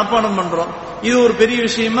விஷயங்களை மனப்பாடம் பண்றோம், இது ஒரு பெரிய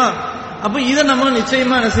விஷயமா? அப்ப இதை நம்ம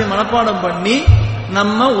நிச்சயமா என்ன செய்ய? மனப்பாடம் பண்ணி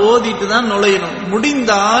நம்ம ஓதிட்டு தான் நுழையணும்.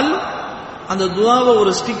 முடிந்தால் அந்த துஆவை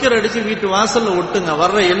ஒரு ஸ்டிக்கர் அடிச்சு வீட்டு வாசல்ல ஒட்டுங்க.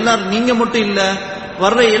 வர்ற எல்லாரும், நீங்க மட்டும் இல்ல,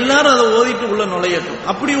 வர்ற எல்லாரும் அதை ஓதிட்டு உள்ள நுழையட்டும்.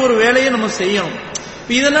 அப்படி ஒரு வேலையை நம்ம செய்யணும்.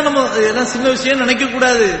 இதெல்லாம் நம்ம இதெல்லாம் சின்ன விஷயம் நினைக்க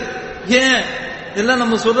கூடாது. ஏன்? இதெல்லாம்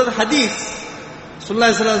நம்ம சொல்றது ஹதீஸ்,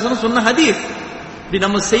 ஸல்லல்லாஹு அலைஹி வஸல்லம் சொன்ன ஹதீஸ். இப்படி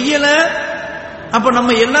நம்ம செய்யல, அப்ப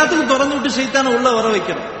நம்ம எல்லாத்துக்கும் திறந்து விட்டு ஷைத்தானை உள்ள வர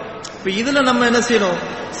வைக்கிறோம். இப்ப இதுல நம்ம என்ன செய்யணும்?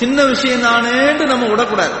 சின்ன விஷயம் தானேன்னு நம்ம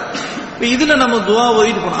விடக்கூடாது. இப்ப இதுல நம்ம துஆ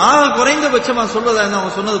ஓதிட்டு போனோம். குறைந்தபட்சமா சொல்றதா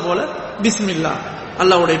அவங்க சொன்னது போல பிஸ்மில்லா,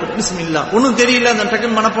 அல்லாஹ்வுடைய பிஸ்மில்லா. ஒன்னும் தெரியல, அந்த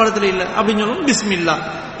டக்குன்னு மனப்பாடத்துல இல்ல அப்படின்னு சொல்லணும். பிஸ்மில்லா.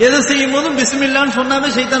 எதை செய்யும் போதும் பிஸ்மில்லான்னு சொன்னாவே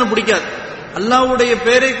ஷைத்தானை பிடிக்காது. அல்லாஹ்வுடைய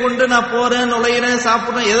பேரை கொண்டு நான் போறேன், நுழையிறேன்,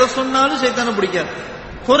 சாப்பிடுறேன், எதை சொன்னாலும் ஷைத்தானை பிடிக்காது.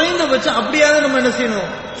 குறைந்தபட்சம் அப்படியாவது நம்ம என்ன செய்யணும்?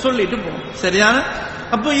 சொல்லிட்டு போகணும். சரியான?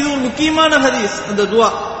 அப்போ இது ஒரு முக்கியமான ஹதீஸ். அந்த துஆ,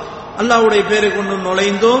 அல்லாஹ்வுடைய பேரை கொண்டு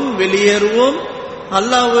நுழைந்தோம், வெளியேறுவோம்,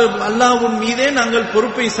 அல்லாஹ்வின் மீதே நாங்கள்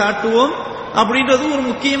பொறுப்பை சாட்டுவோம் அப்படின்றது ஒரு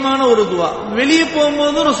முக்கியமான ஒரு துஆ. வெளியே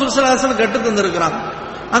போகும்போது ரசூல் ஸல்லல்லாஹு அலைஹி வஸல்லம் கற்று தந்திருக்கிறாங்க.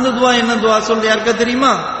 அந்த துஆ என்ன துஆ சொல்ல யாருக்கா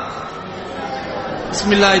தெரியுமா?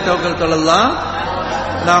 பிஸ்மில்லாஹி தவக்கல்து அலல்லாஹ்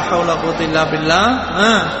லா ஹவ்ல குவத்த இல்லா பில்லாஹ்.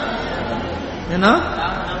 என்ன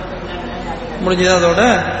முடிஞ்சதா? அதோட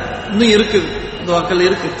இன்னும் இருக்குது, துஆக்கள்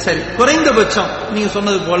இருக்கு. சரி, குறைந்தபட்சம் நீங்க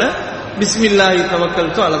சொன்னது போல பிஸ்மில்லாஹி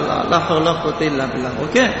தவக்கல்து அலல்லாஹ் லா ஹவ்ல குவத்த இல்லா பில்லாஹ்.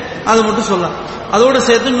 ஓகே, அதை மட்டும் சொல்லலாம். அதோட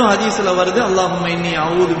சேர்த்து இன்னும் ஹதீஸ்ல வருது, அல்லாஹும்ம இன்னி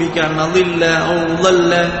அஊது பிக அன் அஸில்ல அவ்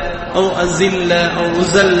உஸல்ல அவ் அஸில்ல அவ்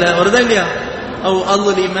உஸல்ல. வருதா இல்லையா? அவ்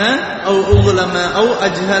அஸ்லிம அவ் உஸ்லம அவ்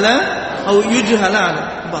அஜ்ஹல அவ் யுஜ்ஹல அலை.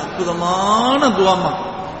 அற்புதமான துஆமா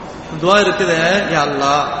துஆ இருக்குது. யா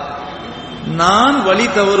அல்லாஹ், நான் வழி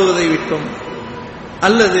தவறுவதை விட்டும்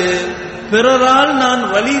அல்லது பிறரால் நான்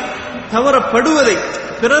வழி தவறப்படுவதை,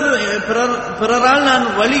 பிறரால் நான்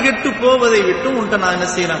வழிகட்டு போவதை விட்டும் உன்ட்ட நான் என்ன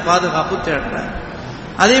செய்யறேன்? பாதுகாப்பு தேடுறேன்.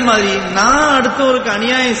 அதே மாதிரி நான் அடுத்தவருக்கு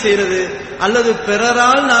அநியாயம் செய்யறது அல்லது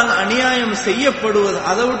பிறரால் நான் அநியாயம் செய்யப்படுவது,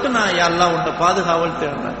 அதை விட்டு நான் யா அல்லாஹ் உன்ட்ட பாதுகாவல்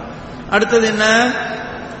தேடுறேன். அடுத்தது என்ன?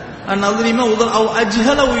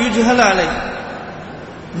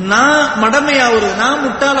 நான் மடமையாவுறது, நான்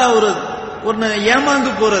முட்டாளாவுறது, ஒரு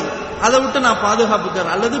ஏமாந்து போறது, அதை விட்டு நான் பாதுகாப்பு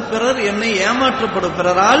தரேன். அல்லது பிறர் என்னை ஏமாற்றப்படும்,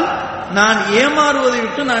 பிறரால் நான் ஏமாறுவதை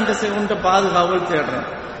விட்டு நான் உன்ட்ட பாதுகாவல் தேடுறேன்.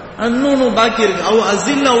 இன்னொன்னு பாக்கி இருக்கு. அவ்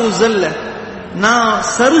அஸில்ல அவ் உஸல்ல, நான்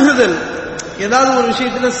சருகுதல், ஏதாவது ஒரு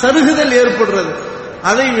விஷயத்துல சருகுதல் ஏற்படுறது,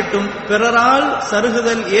 அதை விட்டும் பிறரால்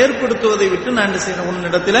சருகுதல் ஏற்படுத்துவதை விட்டு நான் என்ன செய்யறேன்?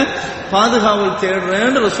 உன்னிடத்துல பாதுகாவல்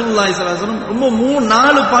தேடுறேன். ரசூலுல்லாஹி ஸல்லல்லாஹு அலைஹி வஸல்லம் ரொம்ப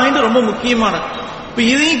 4 பாயிண்ட் ரொம்ப முக்கியமான. இப்ப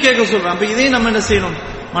இதையும் கேட்க சொல்றேன். அப்ப இதையும் நம்ம என்ன செய்யணும்?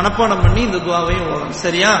 மனப்பாடம் பண்ணி இந்த துஆவையும் ஓதணும்.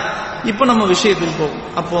 சரியா? இப்ப நம்ம விஷயத்துக்கு போகும்.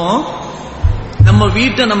 அப்போ நம்ம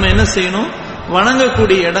வீட்டை நம்ம என்ன செய்யணும்?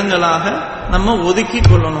 வணங்கக்கூடிய இடங்களாக நம்ம ஒதுக்கி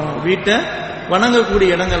கொள்ளணும். வீட்டை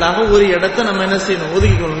வணங்கக்கூடிய இடங்களாக ஒரு இடத்தை நம்ம என்ன செய்யணும்?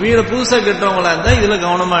 ஒதுக்கி கொள்ளணும். வீடை புதுசா கட்டுறவங்களா இருந்தா இதுல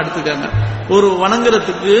கவனமா எடுத்துக்காங்க. ஒரு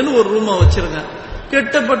வணங்குறதுக்குன்னு ஒரு ரூமை வச்சிருங்க.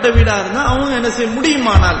 கெட்டப்பட்ட வீடா இருந்தா அவங்க என்ன செய்ய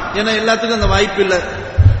முடியுமானால், ஏன்னா எல்லாத்துக்கும் அந்த வாய்ப்பு இல்லை.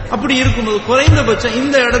 அப்படி இருக்கும்போது குறைந்தபட்சம்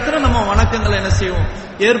இந்த இடத்துல நம்ம வணக்கங்களை என்ன செய்வோம்?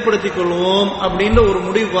 ஏற்படுத்திக் கொள்வோம் அப்படின்ற ஒரு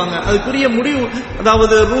முடிவு வாங்க. அதுக்குரிய முடிவு,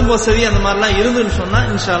 அதாவது ரூம் வசதி அந்த மாதிரிலாம் இருந்துன்னு சொன்னா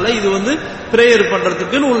இன்ஷா அல்லாஹ் இது பிரேயர்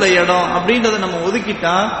பண்றதுக்குன்னு உள்ள இடம் அப்படின்றத நம்ம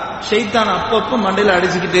ஒதுக்கிட்டா ஷைத்தான் அப்பப்ப மண்டையில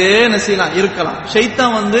அடிச்சுக்கிட்டே என்ன செய்யலாம்? இருக்கலாம்.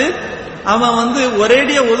 ஷைத்தான் அவன்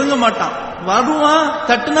ஒரேடியா ஒதுங்க மாட்டான், வருவான்,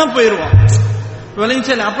 தட்டுனா போயிருவான்.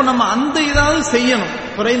 விளைச்சல். அப்ப நம்ம அந்த இதாவது செய்யணும்.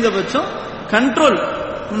 குறைந்தபட்சம் கண்ட்ரோல்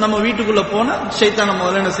நம்ம வீட்டுக்குள்ள போனா ஷைத்தான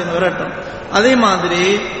முதல்ல என்ன செய்யணும், விரட்டணும். அதே மாதிரி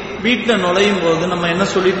வீட்டுல நுழையும் போது நம்ம என்ன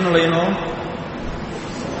சொல்லிட்டு நுழையணும்?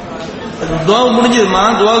 துவா முடிஞ்சதுமா,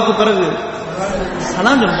 துவாவுக்கு பிறகு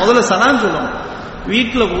சலாம் சொல்லணும். முதல்ல சலாம் சொல்லணும்.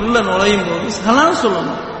 வீட்டுல உள்ள நுழையும் போது சலாம்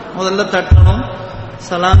சொல்லணும். முதல்ல தட்டணும்,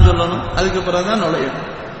 சலாம் சொல்லணும், அதுக்கு பிறகுதான் நுழையணும்.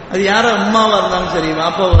 அது யாரா அம்மாவா இருந்தாலும் சரி,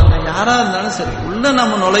 பாப்பாவா இருந்தாலும் யாரா இருந்தாலும் சரி, உள்ள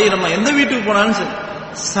நம்ம நுழையிறோமா, எந்த வீட்டுக்கு போனாலும் சரி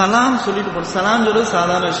சலாம் சொல்லிட்டு போறோம். சலாம் சொல்றது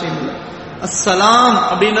சாதாரண விஷயம் இல்லை. அஸ்ஸலாம்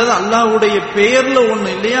அப்படின்றது அல்லாஹ்வுடைய பெயர்ல ஒண்ணு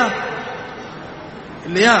இல்லையா,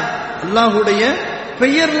 இல்லையா? அல்லாஹ்வுடைய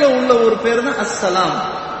பெயர்ல உள்ள ஒரு பெயர் தான் அஸ்ஸலாம்.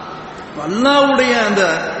 அல்லாஹ்வுடைய அந்த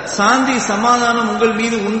சாந்தி சமாதானம் உங்கள்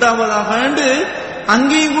மீது உண்டாவதாக,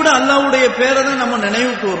 அங்கேயும் கூட அல்லாஹ்வுடைய பேரை தான் நம்ம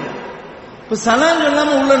நினைவுக்கு வரணும். இப்ப சலாம்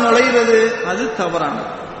சொல்லாம உள்ள நுழைகிறது அது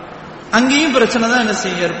தவறானது. அங்கேயும் பிரச்சனை தான் என்ன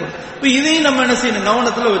செய்ய ஏற்படும். இப்ப இதையும் நம்ம என்ன செய்யணும்,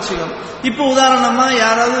 கவனத்துல வச்சுக்கணும். இப்ப உதாரணமா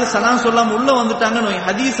யாராவது சலாம் சொல்லாம உள்ள வந்துட்டாங்கன்னு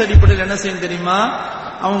ஹதீஸ் அடிப்படையில் என்ன செய்யணும் தெரியுமா,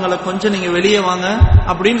 அவங்கள கொஞ்சம் நீங்க வெளியே வாங்க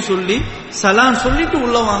அப்படின்னு சொல்லி சலாம் சொல்லிட்டு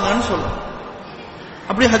உள்ள வாங்கன்னு சொல்லணும்.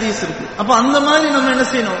 அப்படி ஹதீஸ் இருக்கு. அப்ப அந்த மாதிரி நம்ம என்ன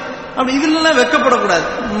செய்யணும், அப்படி இதுல வெக்கப்படக்கூடாது.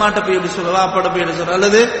 அம்மாட்ட போய் எப்படி சொல்லுவா, அப்பாட்ட போய் எப்படி சொல்ற,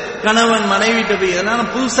 அல்லது கணவன் மனைவிட்ட போய்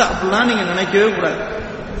இதெல்லாம் புதுசா அப்படிலாம் நீங்க நினைக்கவே கூடாது.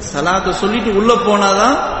 சலாத்தை சொல்லிட்டு உள்ள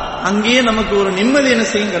போனாதான் அங்கேயே நமக்கு ஒரு நிம்மதி என்ன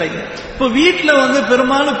செய்யும் கிடைக்கும். இப்ப வீட்டுல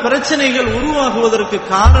பெரும்பாலும் பிரச்சனைகள் உருவாகுவதற்கு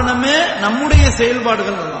காரணமே நம்முடைய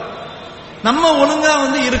செயல்பாடுகள் தான். நம்ம ஒழுங்கா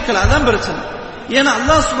இருக்கல, அதான் பிரச்சனை. ஏன்னா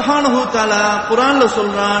அல்லாஹ் சுப்ஹானஹு வ தஆலா குர்ஆன்ல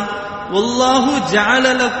சொல்றான், வல்லாஹு ஜஅல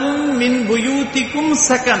லகும் மின் புயூதிக்கும்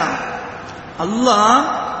சகனா. அல்லாஹ்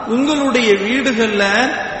உங்களுடைய வீடுகள்ல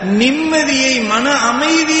நிம்மதியை, மன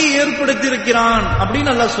அமைதியை ஏற்படுத்தி இருக்கிறான்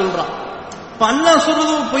அப்படின்னு அல்லாஹ் சொல்றான். இப்ப அல்லாஹ்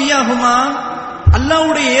சொல்றது பொய்யாகுமா?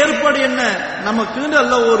 அல்லாஹ்வுடைய ஏற்பாடு என்ன, நமக்கு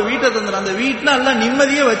அல்லாஹ் ஒரு வீட்டை தந்துறான், அந்த வீட்டுல அல்லாஹ்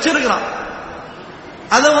நிம்மதியை வச்சிருக்கிறான்.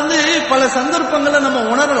 அத பல சந்தர்ப்பங்கள்ல நம்ம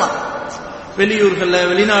உணரலாம். வெளியூர்கள்ல,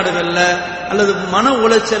 வெளிநாடுகள்ல, அல்லது மன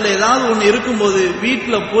உளைச்சல்ல ஏதாவது ஒண்ணு இருக்கும்போது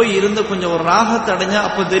வீட்டுல போய் இருந்த கொஞ்சம் ஒரு ராகத்தை அடைஞ்சா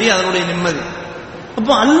அப்ப தெரியும் அதனுடைய நிம்மதி.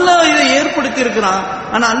 அப்போ அல்லாஹ் இதை ஏற்படுத்தி இருக்கிறான்.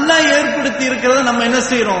 ஆனா அல்லாஹ் ஏற்படுத்தி இருக்கிறத நம்ம என்ன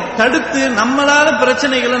செய்யறோம், தடுத்து நம்மளால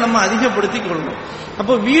பிரச்சனைகளை நம்ம அதிகப்படுத்தி கொள்ளணும்.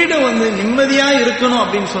 அப்போ வீடு நிம்மதியா இருக்கணும்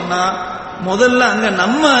அப்படின்னு சொன்னா முதல்ல அங்க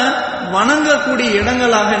நம்ம வணங்கக்கூடிய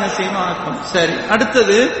இடங்களாக என்ன செய்யணும், ஆக்கணும். சரி,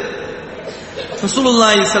 அடுத்தது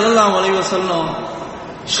ரசூலுல்லாஹி ஸல்லல்லாஹு அலைஹி வஸல்லம்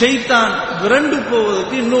ஷைத்தான் விரண்டு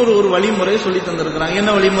போவதற்கு இன்னொரு வழிமுறை சொல்லி தந்திருக்கிறாங்க. என்ன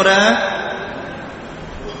வழிமுறை?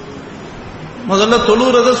 முதல்ல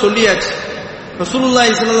தொழுறத சொல்லியாச்சு.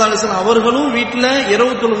 ரசூலுல்லாஹி ஸல்லல்லாஹு அலைஹி வஸல்லம் அவர்களும் வீட்டுல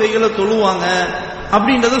இரவு தொழுகைகளை தொழுவாங்க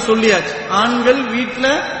அப்படின்றத சொல்லியாச்சு. ஆண்கள் வீட்டுல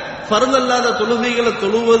ஃபர்து அல்லாத தொழுகைகளை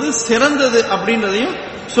தொழுவது சிறந்தது அப்படின்றதையும்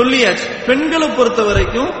சொல்லியாச்சு. பெண்களை பொறுத்த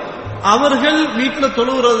வரைக்கும் அவர்கள் வீட்டுல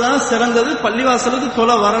தொழுகிறதுதான் சிறந்தது, பள்ளிவாசலுக்கு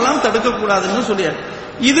தொலை வரலாம், தடுக்க கூடாதுன்னு சொல்லியாச்சு.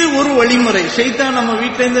 இது ஒரு வழிமுறை. ஷைத்தான் நம்ம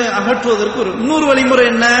வீட்டுல இருந்து அகற்றுவதற்கு இன்னொரு வழிமுறை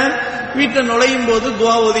என்ன, வீட்டை நுழையும் போது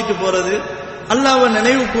துஆ ஓதிட்டு போறது, அல்லாஹ்வை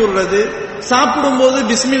நினைவு கூறுறது, சாப்பிடும் போது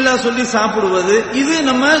பிஸ்மில்லா சொல்லி சாப்பிடுவது, இது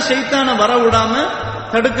நம்ம ஷைத்தானை வர விடாம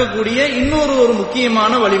தடுக்கக்கூடிய இன்னொரு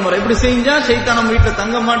முக்கியமான வழிமுறை. இப்படி செஞ்சா ஷைத்தான் நம்ம வீட்டுல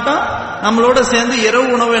தங்க மாட்டான், நம்மளோட சேர்ந்து இரவு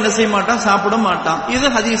உணவு என்ன செய்ய மாட்டான், சாப்பிட மாட்டான். இது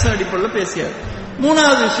ஹதீஸ் அடிப்படையில் பேசியாரு.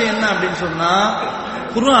 மூணாவது விஷயம் என்ன அப்படின்னு சொன்னா,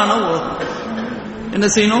 குர்ஆனை ஓதணும். என்ன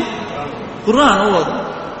செய்யணும்? குர்ஆனை ஓதணும்.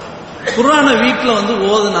 குர்ஆனை வீட்டுல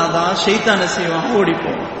ஓதுனாதான் ஷைத்தான் செய்வான், ஓடி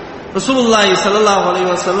போவான். ரசூலுல்லாஹி ஸல்லல்லாஹு அலைஹி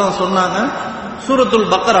வஸல்லம் சொன்னாங்க, சூரத்துல்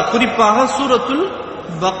பக்ரா, குறிப்பாக சூரத்துல்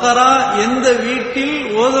பக்ரா எந்த வீட்டில்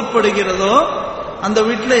ஓதப்படுகிறதோ அந்த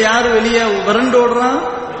வீட்டுல யாரு வெளியே விரண்டோடுறான்,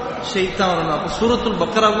 ஷைத்தான் வரணும். அப்ப சூரத்துல்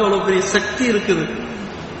பக்ராவுக்கு அவ்வளவு பெரிய சக்தி இருக்குது,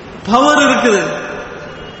 பவர் இருக்குது.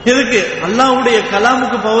 எதுக்கு? அல்லாஹ்வுடைய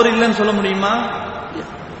கலாமுக்கு பவர் இல்லைன்னு சொல்ல முடியுமா?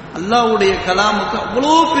 அல்லாஹ்வுடைய கலாமுக்கு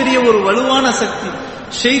அவ்வளோ பெரிய வலுவான சக்தி,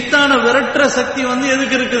 ஷைத்தான விரட்டுற சக்தி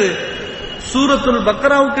எதுக்கு இருக்குது? சூரத்துல்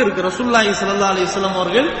பக்ராவுக்கு இருக்கு. ரசூலுல்லாஹி ஸல்லல்லாஹு அலைஹி வஸல்லம்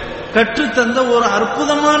அவர்கள் கற்றுத்தந்த ஒரு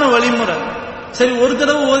அற்புதமான வழிமுறை. சரி, ஒரு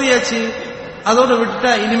தடவை ஓதியாச்சு, அதோட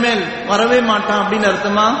விட்டா இனிமேல் வரவே மாட்டான் அப்படின்னு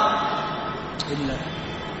அர்த்தமா? இல்ல,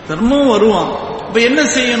 திரும்பவும் வருவான். இப்ப என்ன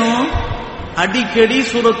செய்யணும்? அடிக்கடி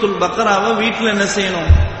சூரத்துல் பக்ராவை வீட்டுல என்ன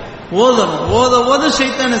செய்யணும், ஓதணும். ஓத ஓத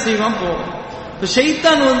ஷைத்தான் செய்வான், போவோம்.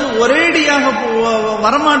 ஷைத்தான் ஒரேடியாக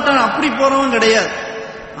வரமாட்டான், அப்படி போறவன் கிடையாது.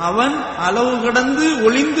 அவன் அளவு கடந்து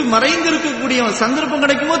ஒளிந்து மறைந்து இருக்கக்கூடியவன். சந்தர்ப்பம்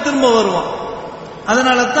கிடைக்குமோ திரும்ப வருவான்.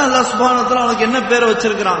 அதனால தான் அல்லாஹ் சுப்ஹானஹு வ தஆலா அவனுக்கு என்ன பேரை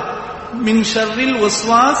வச்சிருக்கிறான், மின் ஷர்ரில்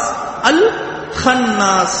வஸ்வாஸ் அல்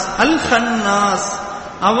ஹன்னாஸ். அல் ஹன்னாஸ்,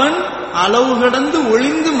 அவன் அளவு கடந்து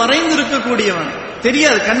ஒளிந்து மறைந்து இருக்கக்கூடியவன்.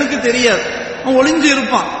 தெரியாது, கண்ணுக்கு தெரியாது, அவன் ஒளிஞ்சு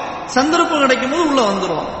இருப்பான். சந்தர்ப்பம் கிடைக்கும் போது உள்ள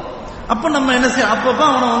வந்துருவான். அப்ப நம்ம என்ன செய்ய, அப்பப்ப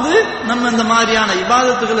அவனை நம்ம இந்த மாதிரியான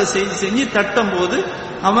இபாதத்துகளை செஞ்சு தட்டும் போது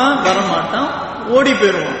அவன் வரமாட்டான், ஓடி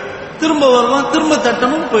போயிடுவான். திரும்ப வருவான், திரும்ப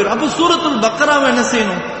தட்டமும் போயிடும். அப்ப சூரத்துல் பக்ராவை என்ன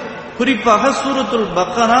செய்யணும், குறிப்பாக சூரத்துல்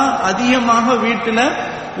பக்கரா அதிகமாக வீட்டில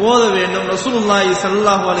ஓத வேண்டும். ரசூலுல்லாஹி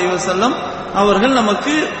ஸல்லல்லாஹு அலைஹி வஸல்லம் அவர்கள்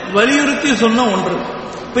நமக்கு வலியுறுத்தி சொன்ன ஒன்று.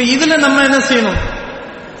 இப்ப இதுல நம்ம என்ன செய்யணும்?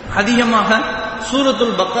 அதிகமாக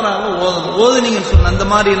சூரத்துல் பக்கராவை ஓதுனீங்கன்னு சொன்ன அந்த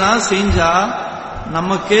மாதிரி எல்லாம் செஞ்சா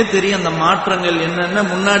நமக்கே தெரியும் அந்த மாற்றங்கள் என்னென்ன.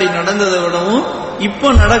 முன்னாடி நடந்ததை விடவும் இப்போ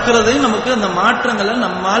நடக்கிறதே நமக்கு அந்த மாற்றங்களை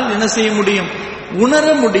நம்மால் என்ன செய்ய முடியும், உணர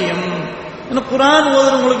முடியும். குர்ஆன்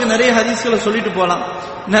ஓதுறவங்களுக்கு நிறைய ஹதீஸ்களை சொல்லிட்டு போலாம்.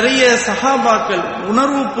 நிறைய சஹாபாக்கள்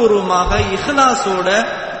உணர்வு பூர்வமாக இஹ்லாஸோட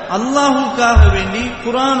அல்லாஹுக்காக வேண்டி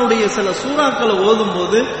குர்ஆனுடைய சில சூறாக்களை ஓதும்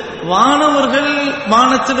போது வானவர்கள்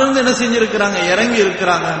வானத்திலிருந்து என்ன செஞ்சிருக்கிறாங்க, இறங்கி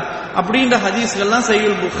இருக்கிறாங்க அப்படின்ற ஹதீஸ்கள்லாம்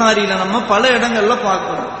சஹீஹுல் புகாரில நம்ம பல இடங்கள்ல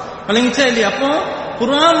பார்க்கிறோம். விளங்கிச்சா இல்லையா? அப்போ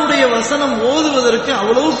குர்ஆனுடைய வசனம் ஓதுவதற்கு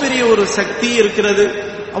அவ்வளவு பெரிய ஒரு சக்தி இருக்கிறது,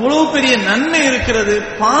 அவ்வளவு பெரிய நன்மை இருக்கிறது,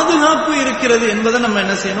 பாதுகாப்பு இருக்கிறது என்பதை நம்ம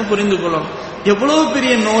என்ன செய்யணும், புரிந்து கொள்ளணும். எவ்வளவு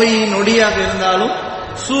பெரிய நோய் நொடியாக இருந்தாலும்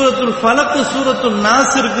சூரத்துல் ஃபலக் சூரத்துல்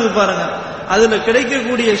நாஸ் இருக்குது பாருங்க, அதுல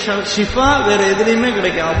கிடைக்கக்கூடிய ஷிஃபா வேற எதுலையுமே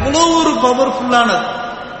கிடைக்கும். அவ்வளவு ஒரு பவர்ஃபுல்லானது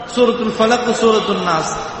சூரத்துல் ஃபலக் சூரத்துல்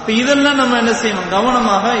நாஸ். இப்ப இதெல்லாம் நம்ம என்ன செய்யணும்,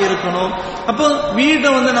 கவனமாக இருக்கணும். அப்போ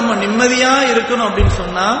வீட்டை நம்ம நிம்மதியா இருக்கணும் அப்படின்னு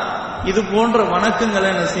சொன்னா இது போன்ற வணக்கங்களை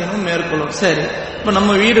என்ன செய்யணும், மேற்கொள்ளும். சரி, இப்ப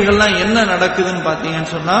நம்ம வீடுகள்லாம் என்ன நடக்குதுன்னு பாத்தீங்கன்னு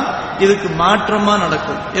சொன்னா இதுக்கு மாற்றமா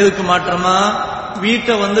நடக்குது. எதுக்கு மாற்றமா?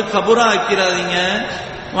 வீட்டை கபூரா ஆக்கிறாதீங்க,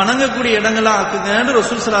 வணங்கக்கூடிய இடங்களா ஆக்குங்கன்னு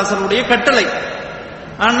ரசூல் ஸல்லல்லாஹு அலைஹி வஸல்லம் கட்டளை.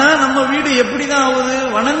 ஆனா நம்ம வீடு எப்படிதான் ஆகுது,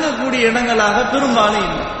 வணங்கக்கூடிய இடங்களாக பெரும்பாலும்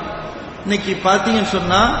இல்லை. இன்னைக்கு பாத்தீங்கன்னு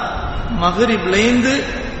சொன்னா மகரிப்லேந்து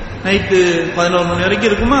நைட்டு 11 மணி வரைக்கும்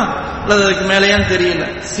இருக்குமா அல்லது அதுக்கு மேலேயான்னு தெரியல,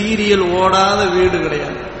 சீரியல் ஓடாத வீடு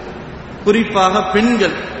கிடையாது. குறிப்பாக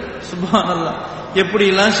பெண்கள், சுப்ஹானல்லாஹ், எப்படி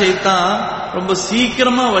எல்லாம் ஷைத்தான் ரொம்ப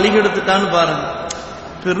சீக்கிரமா வழிகெடுத்துட்டான்னு பாருங்க.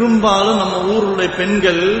 பெரும்பாலும் நம்ம ஊருடைய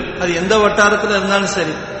பெண்கள் அது எந்த வட்டாரத்துல இருந்தாலும்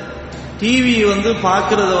சரி டிவி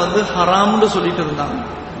பாக்குறத ஹராம்னு சொல்லிட்டு இருந்தாங்க.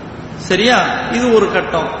 சரியா? இது ஒரு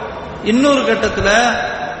கட்டம். இன்னொரு கட்டத்துல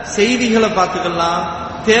செய்திகளை பார்த்துக்கலாம்,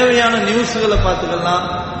 தேவையான நியூஸ்களை பார்த்துக்கலாம்,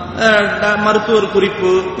 மருத்துவர்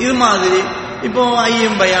குறிப்பு இது மாதிரி. இப்போ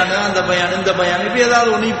ஐயம் பயானு, அந்த பயானு, இந்த பயானு, இப்ப ஏதாவது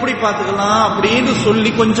ஒண்ணு இப்படி பார்த்துக்கலாம் அப்படின்னு சொல்லி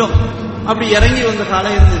கொஞ்சம் அப்படி இறங்கி வந்த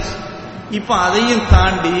காலம் இருந்துச்சு. இப்ப அதையும்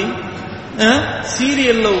தாண்டி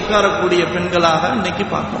சீரியல்ல உட்காரக்கூடிய பெண்களாக இன்னைக்கு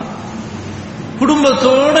பார்க்கணும்.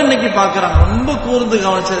 குடும்பத்தோட இன்னைக்கு பாக்குறாங்க. ரொம்ப கூர்ந்து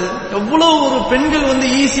கவனிச்சது எவ்வளவு ஒரு பெண்கள்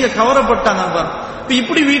ஈஸியா கவரப்பட்டாங்க. இப்ப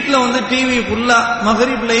இப்படி வீட்டுல டிவி ஃபுல்லா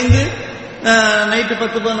மகரிப்ல இருந்து நைட்டு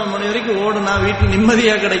 10-11 மணி வரைக்கும் ஓடுனா வீட்டுல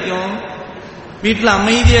நிம்மதியா கிடைக்கும், வீட்டுல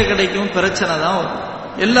அமைதியா கிடைக்கும். பிரச்சனை தான் வரும்,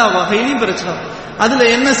 எல்லா வகையிலும் பிரச்சனை. அதுல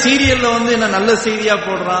என்ன சீரியல்ல என்ன நல்ல செய்தியா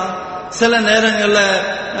போடுறான், சில நேரங்கள்ல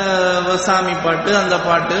சாமி பாட்டு, அந்த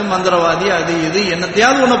பாட்டு, மந்திரவாதி, அது இது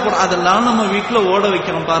என்னத்தையாவது ஒண்ணு போடுறோம். அதெல்லாம் நம்ம வீட்டுல ஓட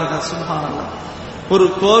வைக்கணும் பாருங்க. சுப்ஹானல்லாஹ், ஒரு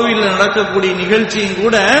கோவில்ல நடக்கக்கூடிய நிகழ்ச்சியும்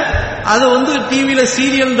கூட அதை டிவியில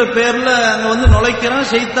சீரியல்ன்ற பேர்ல அங்க நுழைக்கிறான்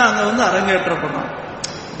ஷைத்தான், அங்க அரங்கேற்றப்படுறான்.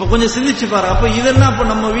 இப்ப கொஞ்சம் சிந்திச்சு பாருங்க. அப்ப இதெல்லாம் இப்ப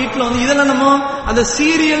நம்ம வீட்டுல இதெல்லாம் நம்ம அந்த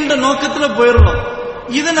சீரியல்ன்ற நோக்கத்துல போயிடணும்.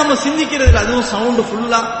 இதை நம்ம சிந்திக்கிறது. அதுவும் சவுண்ட்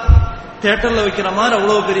ஃபுல்லா தியேட்டர்ல வைக்கிற மாதிரி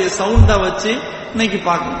அவ்வளவு பெரிய சவுண்டா வச்சு இன்னைக்கு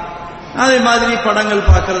பார்க்கணும். அதே மாதிரி படங்கள்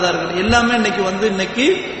பார்க்கறதா இருக்கு. எல்லாமே இன்னைக்கு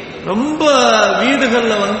ரொம்ப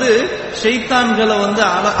வீடுகள்ல ஷைத்தான்களை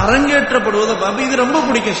அரங்கேற்றப்படுவதை இது ரொம்ப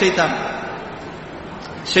பிடிக்கும்.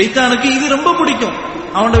 ஷைத்தானுக்கு இது ரொம்ப பிடிக்கும்.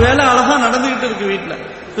 அவனோட வேலை அழகா நடந்துகிட்டு இருக்கு வீட்டுல.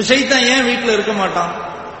 இப்ப ஷைத்தான் ஏன் வீட்டுல இருக்க மாட்டான்?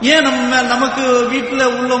 ஏன் நமக்கு வீட்டுல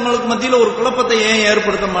உள்ளவங்களுக்கு மத்தியில ஒரு குழப்பத்தை ஏன்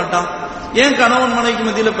ஏற்படுத்த மாட்டான்? ஏன் கணவன் மனைவிக்கு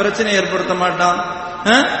மத்தியில பிரச்சனை ஏற்படுத்த மாட்டான்?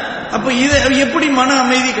 அப்ப இது எப்படி மன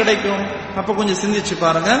அமைதி கிடைக்கும்? அப்ப கொஞ்சம் சிந்திச்சு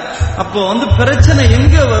பாருங்க. அப்போ பிரச்சனை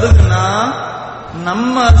எங்க வருதுன்னா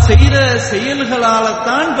நம்ம செய்யற செயல்களால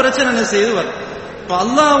தான் பிரச்சனை செய்து வரும். இப்ப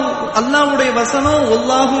அல்லாஹ்வுடைய வசனம்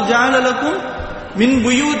வல்லாஹு ஜஅலலக்கும் மின்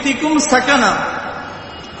புயூத்திக்கும் சகனா,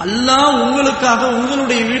 அல்லாஹ் உங்களுக்காக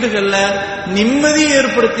உங்களுடைய வீடுகள்ல நிம்மதி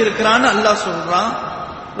ஏற்படுத்தி இருக்கிறான்னு அல்லாஹ் சொல்றான்.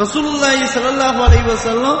 ரசூலுல்லாஹி ஸல்லல்லாஹு அலைஹி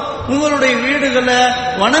வஸல்லம் உங்களுடைய வீடுகளை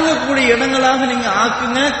வணங்கக்கூடிய இடங்களாக நீங்க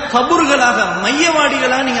ஆக்குங்க, கபூர்களாக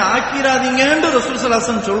மையவாடிகளாக நீங்க ஆக்கிறாதீங்கன்னு ரசூல் ஸல்லல்லாஹு அலைஹி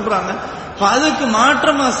வஸல்லம் சொல்றாங்க. அதுக்கு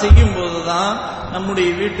மாற்றமா செய்யும் போதுதான் நம்முடைய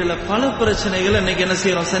வீட்டுல பல பிரச்சனைகள் இன்னைக்கு என்ன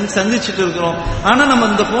செய்யறோம், சந்திச்சுட்டு இருக்கிறோம். ஆனா நம்ம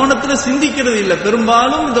இந்த கோணத்துல சிந்திக்கிறது இல்லை.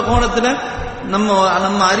 பெரும்பாலும் இந்த கோணத்துல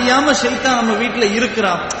நம்ம அறியாம ஷைத்தான் நம்ம வீட்டுல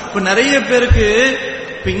இருக்கிறான். இப்ப நிறைய பேருக்கு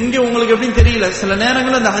இப்ப இங்க உங்களுக்கு எப்படின்னு தெரியல, சில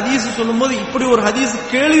நேரங்கள் அந்த ஹதீஸ் சொல்லும் போது இப்படி ஒரு ஹதீஸ்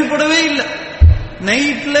கேள்விப்படவே இல்லை.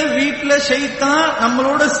 நைட்ல வீட்டுல ஷைத்தான்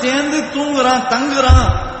நம்மளோட சேர்ந்து தூங்குறான், தங்குறான்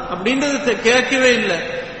அப்படின்றது கேட்கவே இல்லை.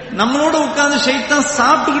 நம்மளோட உட்கார்ந்து ஷைத்தான்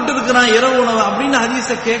சாப்பிட்டுக்கிட்டு இருக்கிறான் இரவு உணவு அப்படின்னு ஹதீஸ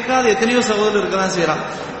கேட்காத எத்தனையோ சகோதரர் இருக்கிறான் செய்யறான்.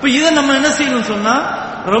 இப்ப இதை நம்ம என்ன செய்யணும் சொன்னா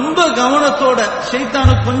ரொம்ப கவனத்தோட,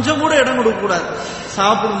 ஷைத்தானுக்கு கொஞ்சம் கூட இடம் கொடுக்க கூடாது.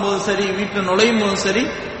 சாப்பிடும் போது சரி, வீட்டுல நுழையும் போது சரி,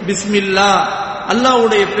 பிஸ்மில்லா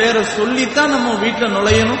அல்லாஹ்வுடைய பேரை சொல்லித்தான் நம்ம வீட்டுல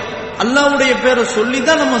நுழையணும், அல்லாஹ்வுடைய பேரை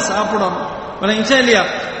சொல்லித்தான் நம்ம சாப்பிடணும். இல்லையா?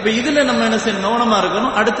 இப்ப இதுல நம்ம என்ன செய்யணும், கவனமா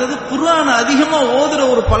இருக்கணும். அடுத்தது குர்ஆன் அதிகமா ஓதுற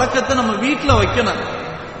ஒரு பழக்கத்தை நம்ம வீட்டுல வைக்கணும்.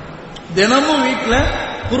 தினமும் வீட்டுல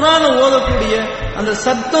குர்ஆனை ஓதக்கூடிய அந்த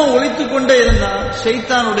சத்தம் ஒலித்து கொண்டே இருந்தா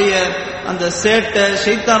ஷைத்தானுடைய அந்த சேட்டை,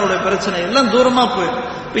 ஷைத்தானுடைய பிரச்சனை எல்லாம் தூரமா போயிடும்.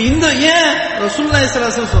 இப்ப இந்த ஏன் ரசூலுல்லாஹி ஸல்லல்லாஹு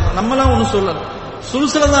அலைஹி வஸல்லம் சொல்றாங்க, நம்மளாம் ஒண்ணு சொல்லலாம்.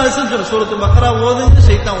 ஸல்லல்லாஹு அலைஹி வஸல்லம் சூரத்துல் பக்ரா ஓதுன்னு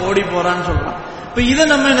ஷைத்தான் ஓடி போறான்னு சொல்றான். இப்ப இதை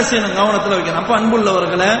நம்ம என்ன செய்யணும், கவனத்துல வைக்கணும். அப்ப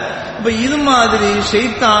அன்புள்ளவர்களை, இப்ப இது மாதிரி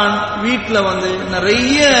ஷைத்தான் வீட்டுல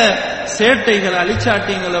நிறைய சேட்டைகளை,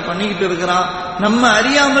 அழிச்சாட்டியங்களை பண்ணிக்கிட்டு இருக்கிறான். நம்ம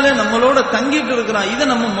அறியாமலே நம்மளோட தங்கிட்டு இருக்கிறான். இதை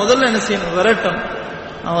நம்ம முதல்ல என்ன செய்யணும், விரட்டணும்.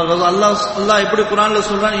 அல்லாஹ் எப்படி குர்ஆன்ல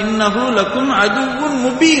சொல்றான், இன்னஹு லக்கும் அதுவுன்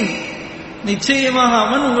முபீன், நிச்சயமாக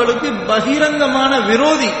அவன் உங்களுக்கு பகிரங்கமான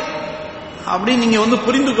விரோதி அப்படி நீங்க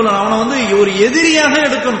புரிந்து கொள்ளணும். அவனை ஒரு எதிரியாக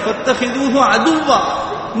எடுக்கணும். ஃபத்தஹிதுஹு அதுவா,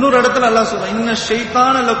 இன்னொரு இடத்துல அல்லாஹ் சொல்றான், இன்ன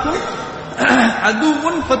ஷைத்தான லக்கும்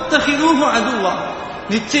அதுவுன் ஃபத்தஹிதுஹு அதுவா,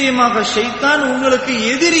 நிச்சயமாக ஷைத்தான் உங்களுக்கு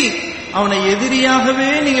எதிரி, அவனை எதிரியாகவே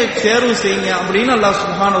நீங்க தேர்வு செய்யுங்க அப்படின்னு அல்லாஹ்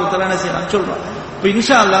சுப்ஹானஹு வ தஆலா என்ன செய்யறான் சொல்றான். இப்ப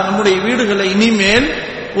இன்ஷா அல்லாஹ் நம்முடைய வீடுகளை இனிமேல்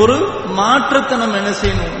ஒரு மாற்றத்தை நம்ம என்ன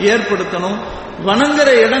செய்யணும், ஏற்படுத்தணும். வணங்குற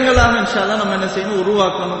இடங்களாக இன்ஷா அல்லாஹ் நம்ம என்ன செய்யணும்,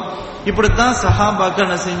 உருவாக்கணும். இப்படித்தான் சஹாபாக்கள்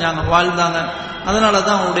என்ன செஞ்சாங்க, வாழ்ந்தாங்க.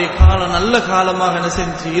 அதனாலதான் அவங்களுடைய காலம் நல்ல காலமாக என்ன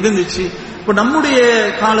செஞ்சு இருந்துச்சு. இப்ப நம்முடைய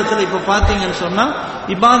காலத்துல இப்ப பாத்தீங்கன்னு சொன்னா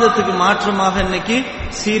இபாதத்துக்கு மாற்றமாக இன்னைக்கு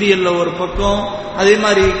சீரியல்ல ஒரு பக்கம், அதே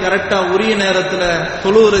மாதிரி கரெக்டா உரிய நேரத்துல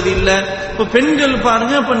தொழுவுறது இல்ல. இப்ப பெண்கள்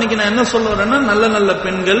பாருங்க, இப்ப இன்னைக்கு நான் என்ன சொல்ல வரேன்னா, நல்ல நல்ல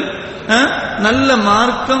பெண்கள், நல்ல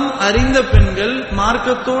மார்க்கம் அறிந்த பெண்கள்,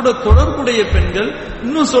 மார்க்கத்தோட தொடர்புடைய பெண்கள்,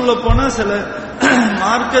 இன்னும் சொல்ல போனா சில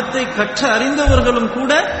மார்க்கத்தை கற்று அறிந்தவர்களும்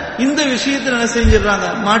கூட இந்த விஷயத்துல என்ன செஞ்சிடறாங்க,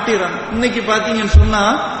 மாட்டிடுறாங்க. இன்னைக்கு பாத்தீங்கன்னு சொன்னா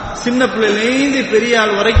சின்ன பிள்ளைலேந்து பெரிய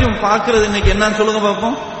ஆள் வரைக்கும் பாக்குறது இன்னைக்கு என்னன்னு சொல்லுங்க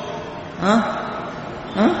பாப்போம்.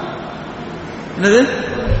 என்னது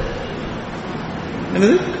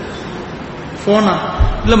என்னது போனா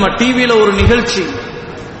இல்லம்மா, டிவியில ஒரு நிகழ்ச்சி,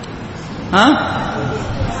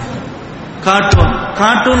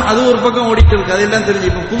 கார்ட்டூன் அது ஒரு பக்கம் ஓடிட்டு இருக்கு, அதெல்லாம்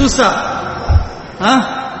தெரிஞ்சு இப்ப புதுசா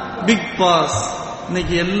பிக் பாஸ்.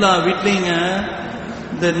 இன்னைக்கு எல்லா வீட்லயுங்க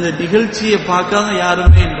இந்த நிகழ்ச்சியை பார்க்காத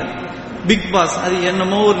யாருமே இல்லை. பிக் பாஸ் அது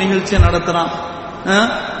என்னமோ ஒரு நிகழ்ச்சியை நடத்துறான்.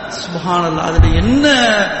 சுப்ஹானல்லாஹ், அதுல என்ன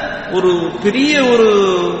ஒரு பெரிய ஒரு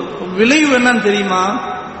விளைவு என்னன்னு தெரியுமா?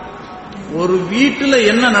 ஒரு வீட்டுல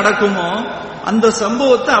என்ன நடக்குமோ அந்த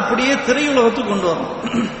சம்பவத்தை அப்படியே திரையுலகத்துக்கு கொண்டு வரும்.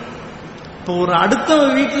 இப்ப ஒரு அடுத்த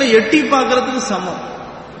வீட்டுல எட்டி பார்க்கறதுக்கு சமம்.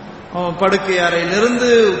 அவன் படுக்கை அறையிலிருந்து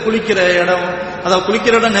குளிக்கிற இடம், அதாவது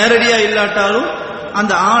குளிக்கிற இடம் நேரடியா இல்லாட்டாலும்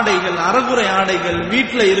அந்த ஆடைகள், அறகுறை ஆடைகள்,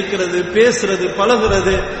 வீட்டுல இருக்கிறது, பேசுறது,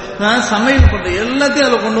 பழகுறது, சமையல் பண்ற எல்லாத்தையும்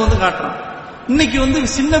அதுல கொண்டு வந்து காட்டுறான். இன்னைக்கு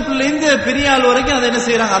சின்ன பிள்ளைங்க பெரிய ஆள் வரைக்கும் அதை என்ன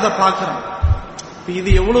செய்யறாங்க, அதை பாக்குறான். இது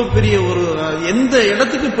எவ்வளவு பெரிய ஒரு எந்த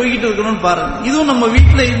இடத்துக்கு போய்கிட்டு இருக்கணும்னு பாருங்க. இதுவும் நம்ம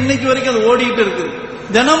வீட்டுல இன்னைக்கு வரைக்கும் அது ஓடிக்கிட்டு இருக்குது,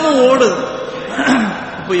 தினமும் ஓடுது.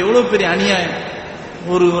 இப்ப எவ்வளவு பெரிய அநியாயம்.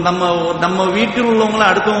 ஒரு நம்ம வீட்டில் உள்ளவங்களை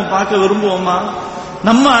அடுத்தவங்க பார்க்க விரும்புவோமா?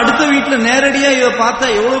 நம்ம அடுத்த வீட்டுல நேரடியா இதை பார்த்தா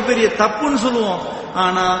எவ்வளவு பெரிய தப்புன்னு சொல்லுவோம்.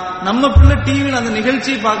 ஆனா நம்ம பிள்ளை டிவியில் அந்த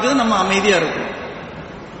நிகழ்ச்சியை பார்க்கறது நம்ம அமைதியா இருக்கும்.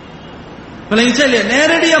 இல்லையா?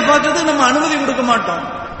 நேரடியா பார்க்கறதுக்கு நம்ம அனுமதி கொடுக்க மாட்டோம்,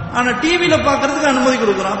 ஆனா டிவியில பாக்குறதுக்கு அனுமதி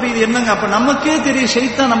கொடுக்குறோம். அப்ப இது என்னங்க? அப்ப நமக்கே தெரியும்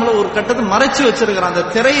ஷைத்தான் நம்மள ஒரு கட்டத்தை மறைச்சு வச்சிருக்கிறான். அந்த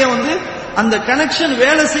திரைய அந்த கனெக்ஷன்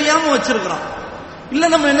வேலை செய்யாம வச்சிருக்கிறான். இல்ல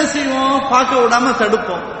நம்ம என்ன செய்வோம், பார்க்க விடாம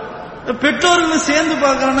தடுப்போம். பெற்றோர்கள் சேர்ந்து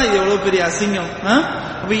பார்க்கறோம்னா எவ்வளவு பெரிய அசிங்கம்.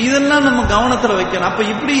 அப்ப இதெல்லாம் நம்ம கவனத்துல வைக்கணும். அப்ப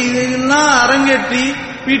இப்படி இதெல்லாம் அரங்கேற்றி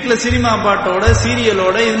வீட்டுல சினிமா பாட்டோட,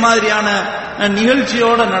 சீரியலோட, இது மாதிரியான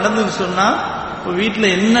நிகழ்ச்சியோட நடந்துன்னு சொன்னா இப்ப வீட்டுல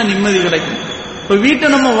என்ன நிம்மதி கிடைக்கும்? இப்ப வீட்டை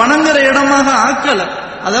நம்ம வணங்குற இடமாக ஆக்கல,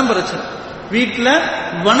 அதான் பிரச்சனை. வீட்டுல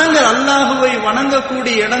அல்லாஹுவை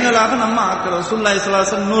வணங்கக்கூடிய இடங்களாக நம்ம ஆக்கிறோம். ரசூலுல்லாஹி ஸல்லல்லாஹு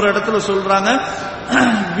அலைஹி வஸல்லம் இன்னொரு இடத்துல சொல்றாங்க,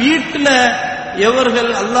 வீட்டுல எவர்கள்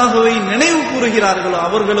அல்லாஹுவை நினைவு கூறுகிறார்களோ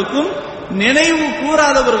அவர்களுக்கும் நினைவு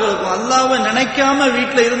கூறாதவர்களுக்கும், அல்லாஹ்வை நினைக்காம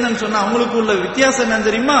வீட்டுல இருந்தேன்னு சொன்னா அவங்களுக்கு உள்ள வித்தியாசம் என்ன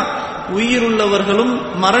தெரியுமா? உயிருள்ளவர்களும்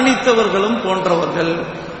மரணித்தவர்களும் போன்றவர்கள்.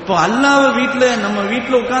 இப்போ அல்லாஹ்வை வீட்டுல, நம்ம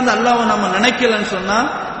வீட்டுல உட்கார்ந்து அல்லாஹ்வை நம்ம நினைக்கலன்னு சொன்னா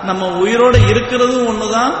நம்ம உயிரோட இருக்கிறதும்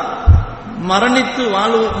ஒண்ணுதான்,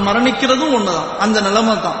 மரணிக்கிறதும் ஒண்ணுதான். அந்த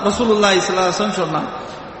நிலைமை தான் ரசூலுல்லாஹி ஸல்லல்லாஹு அலைஹி வஸல்லம் சொன்னாங்க.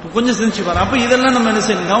 கொஞ்சம் செஞ்சு பாரு. அப்ப இதெல்லாம் நம்ம என்ன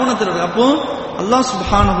செய்யணும், கவனத்தில் இருக்கு. அப்போ அல்லாஹ்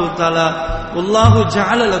சுப்ஹானஹு வ தஆலா வல்லாஹு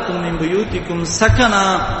ஜஅல லக்கும் மின் புயூதிக்கும் சகனா,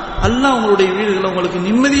 அல்லாஹ் உங்களுடைய வீடுகளை உங்களுக்கு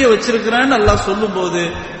நிம்மதியை வச்சிருக்கிறான்னு அல்லாஹ் சொல்லும் போது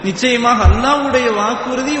நிச்சயமாக அல்லாஹ்வுடைய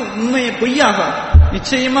வாக்குறுதி உண்மையை பொய்யாகாது,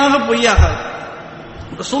 நிச்சயமாக பொய்யாகாது.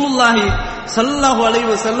 ரசூலுல்லாஹி ஸல்லல்லாஹு அலைஹி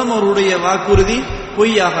வஸல்லம் அவருடைய வாக்குறுதி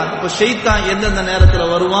பொய்யாகாது. இப்ப ஷைத்தான் எந்தெந்த நேரத்துல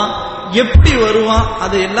வருவான், எப்படி வருவான்,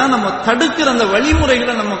 அதையெல்லாம் நம்ம தடுக்கிற அந்த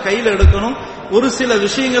வழிமுறைகளை நம்ம கையில எடுக்கணும். ஒரு சில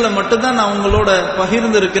விஷயங்களை மட்டும்தான் நான் உங்களோட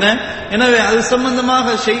பகிர்ந்திருக்கிறேன். எனவே அது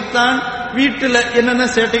சம்பந்தமாக ஷைத்தான் வீட்டுல என்னென்ன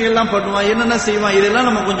சேட்டைகள்லாம் பண்ணுவான், என்னென்ன செய்வான், இதெல்லாம்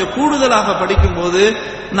நம்ம கொஞ்சம் கூடுதலாக படிக்கும் போது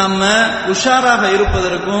நம்ம உஷாராக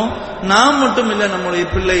இருப்பதற்கும், நாம் மட்டும் இல்ல நம்முடைய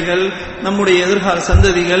பிள்ளைகள், நம்முடைய எதிர்கால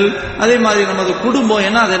சந்ததிகள், அதே மாதிரி நமது குடும்பம்,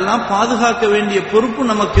 ஏன்னா அதெல்லாம் பாதுகாக்க வேண்டிய பொறுப்பு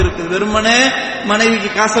நமக்கு இருக்கு. வெறுமனே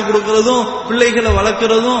மனைவிக்கு காசை கொடுக்கறதும் பிள்ளைகளை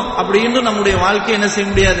வளர்க்கறதும் அப்படின்னு நம்முடைய வாழ்க்கையை என்ன செய்ய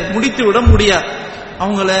முடியாது, முடித்து விட முடியாது.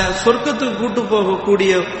 அவங்கள சொர்க்கத்துக்கு கூட்டு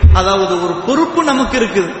போகக்கூடிய அதாவது ஒரு பொறுப்பு நமக்கு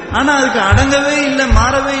இருக்குது. ஆனா அதுக்கு அடங்கவே இல்லை,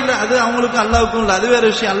 மாறவே இல்லை. அது அவங்களுக்கு அல்லாவுக்கும் இல்லை, அது வேற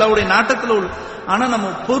விஷயம், அல்லாவுடைய நாட்டத்தில் உள்ள. ஆனா நம்ம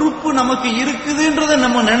பொறுப்பு நமக்கு இருக்குதுன்றதை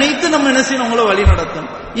நம்ம நினைத்து நம்ம என்ன செய்யணும், அவங்கள வழி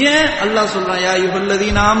நடத்தணும். ஏன் அல்லாஹ் சொல்றான், யா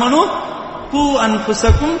அய்யுஹல்லதீன ஆமனூ கூ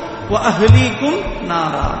அன்ஃபுஸக்கும் வ அஹ்லீக்கும்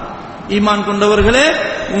நாரா, ஈமான் கொண்டவர்களே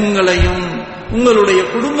உங்களையும் உங்களுடைய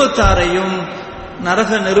குடும்பத்தாரையும்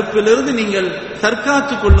நரக நெருப்பிலிருந்து நீங்கள்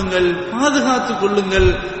தற்காத்துக் கொள்ளுங்கள், பாதுகாத்துக் கொள்ளுங்கள்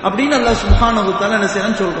அப்படின்னு அல்லாஹ் சுப்ஹானஹு வ தஆலா என்ன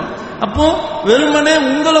செய்யறான்னு சொல்றான். அப்போ வெறுமனே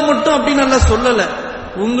உங்களை மட்டும் அப்படின்னு அல்லாஹ் சொல்லல,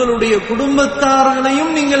 உங்களுடைய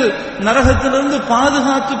குடும்பத்தார்களையும் நீங்கள் நரகத்திலிருந்து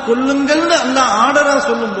பாதுகாத்துக் கொள்ளுங்கள் அல்லாஹ் ஆர்டரா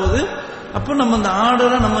சொல்லும் போது, அப்போ நம்ம அந்த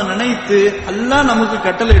ஆர்டரை நம்ம நினைத்து அல்லாஹ் நமக்கு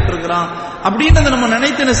கட்டளை இட்டிருக்கிறான் அப்படின்னு நம்ம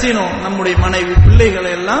நினைத்து என்ன செய்யணும், நம்முடைய மனைவி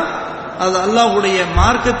பிள்ளைகளை எல்லாம் அது அல்லாஹ்வுடைய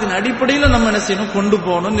மார்க்கத்தின் அடிப்படையில நம்ம என்ன செய்யணும், கொண்டு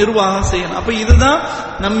போகணும், நிர்வாகம் செய்யணும். அப்ப இதுதான்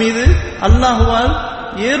நம்ம மீது அல்லாஹ்வால்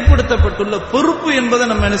ஏற்படுத்தப்பட்டுள்ள பொறுப்பு என்பதை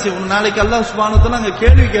நம்ம என்ன செய்யணும். நாளைக்கு அல்லாஹ் சுப்ஹானஹு வ தஆலா அங்க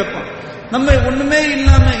கேள்வி கேட்பான். நம்ம ஒண்ணுமே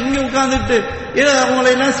இல்லாம இங்க உட்கார்ந்துட்டு அவங்களை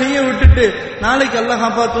எல்லாம் செய்ய விட்டுட்டு நாளைக்கு அல்லாஹ்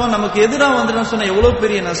காப்பாத்துவான், நமக்கு எதிராக வந்துடும் சொன்ன எவ்வளவு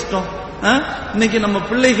பெரிய நஷ்டம். இன்னைக்கு நம்ம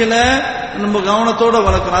பிள்ளைகளை நம்ம கவனத்தோட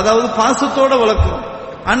வளர்க்கிறோம், அதாவது பாசத்தோட வளர்க்கிறோம்,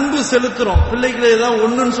 அன்பு செலுத்துறோம். பிள்ளைகளை ஏதாவது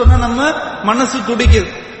ஒண்ணுன்னு சொன்னா நம்ம மனசு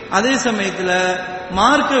துடிக்குது. அதே சமயத்துல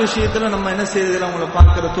மார்க்க விஷயத்துல நம்ம என்ன செய்யறதுல, அவங்கள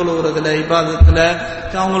பார்க்கிற தொழுவுறதுல, இபாதத்துல,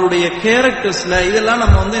 அவங்களுடைய கேரக்டர்ஸ்ல, இதெல்லாம்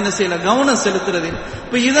நம்ம வந்து என்ன செய்யல, கவனம் செலுத்துறது.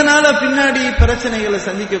 இப்ப இதனால பின்னாடி பிரச்சனைகளை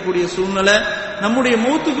சந்திக்கக்கூடிய சூழ்நிலை, நம்முடைய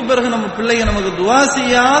மௌத்துக்கு பிறகு நம்ம பிள்ளைங்க நமக்கு துவா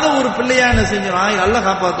செய்யாத ஒரு பிள்ளையா என்ன செஞ்சிடும், அல்லாஹ்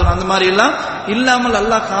காப்பாற்றணும். அந்த மாதிரி எல்லாம் இல்லாமல்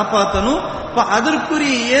அல்லாஹ் காப்பாற்றணும். இப்ப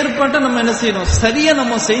அதற்குரிய ஏற்பாட்டை நம்ம என்ன செய்யணும், சரியா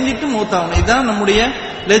நம்ம செஞ்சுட்டு மௌத்தாகணும். இதுதான் நம்முடைய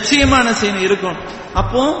லட்சியமா என்ன செய்யணும் இருக்கணும்.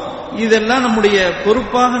 அப்போ இதெல்லாம் நம்முடைய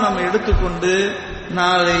பொறுப்பாக நம்ம எடுத்துக்கொண்டு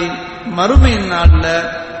நாளை மறுமை நாள்ல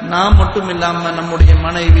நாம் மட்டும் இல்லாம நம்முடைய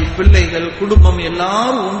மனைவி, பிள்ளைகள், குடும்பம்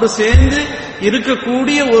எல்லாரும் ஒன்று சேர்ந்து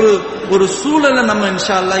இருக்கக்கூடிய ஒரு சூழலை நம்ம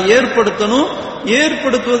இன்ஷா அல்லாஹ் ஏற்படுத்தணும்.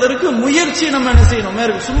 ஏற்படுத்துவதற்கு முயற்சி நம்ம என்ன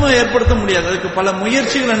செய்யணும், சும்மா ஏற்படுத்த முடியாது, அதுக்கு பல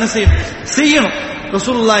முயற்சிகள் என்ன செய்யணும்.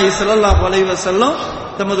 ரசூலுல்லாஹி ஸல்லல்லாஹு அலைஹி வஸல்லம்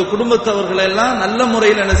தமது குடும்பத்தவர்களை எல்லாம் நல்ல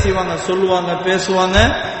முறையில் என்ன செய்வாங்க, சொல்லுவாங்க, பேசுவாங்க.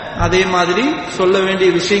 அதே மாதிரி சொல்ல வேண்டிய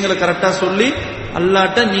விஷயங்களை கரெக்டா சொல்லி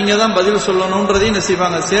அல்லாட்ட நீங்க தான் பதில் சொல்லணும்ன்றதையும் என்ன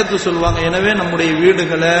செய்வாங்க, சேர்த்து சொல்லுவாங்க. எனவே நம்முடைய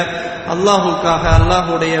வீடுகளை அல்லாஹுக்காக,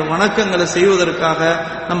 அல்லாஹுடைய வணக்கங்களை செய்வதற்காக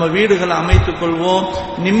நம்ம வீடுகளை அமைத்துக் கொள்வோம்,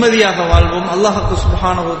 நிம்மதியாக வாழ்வோம். அல்லாஹ்வுக்கு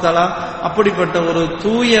சுப்ஹானஹு வ தஆலா அப்படிப்பட்ட ஒரு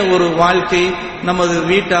தூய ஒரு வாழ்க்கை நமது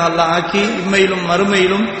வீட்டை அல்லாஹ் ஆக்கி இம்மையிலும்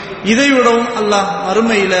மறுமையிலும், இதைவிடவும் அல்லாஹ்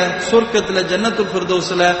மறுமையில சொர்க்கத்துல ஜன்னத்துல்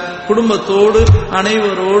ஃபிர்தௌஸ்ல குடும்பத்தோடு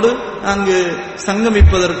அனைவரோடு அங்கு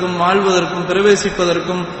சங்கமிப்பதற்கும் வாழ்வதற்கும்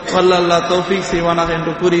பிரவேசிப்பதற்கும் வல்ல அல்லாஹ் தௌஃபீக் செய்வானாக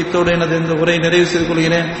என்று கூறி இத்தோடு எனது இந்த உரை நிறைவு செய்து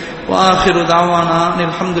கொள்கிறேன். வாஹிரு தாவானா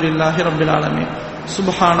அல்ஹம்துலில்லாஹி ரப்பில் ஆலமீன்.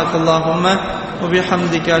 சுப்ஹானக்கல்லாஹும்ம வ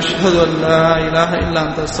பிஹம்திக அஷ்ஹது அன் லா இலாஹா இல்லா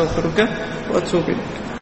அன்த அஸ்தக்ஃபிருக வ அத்தூபு இலைக்.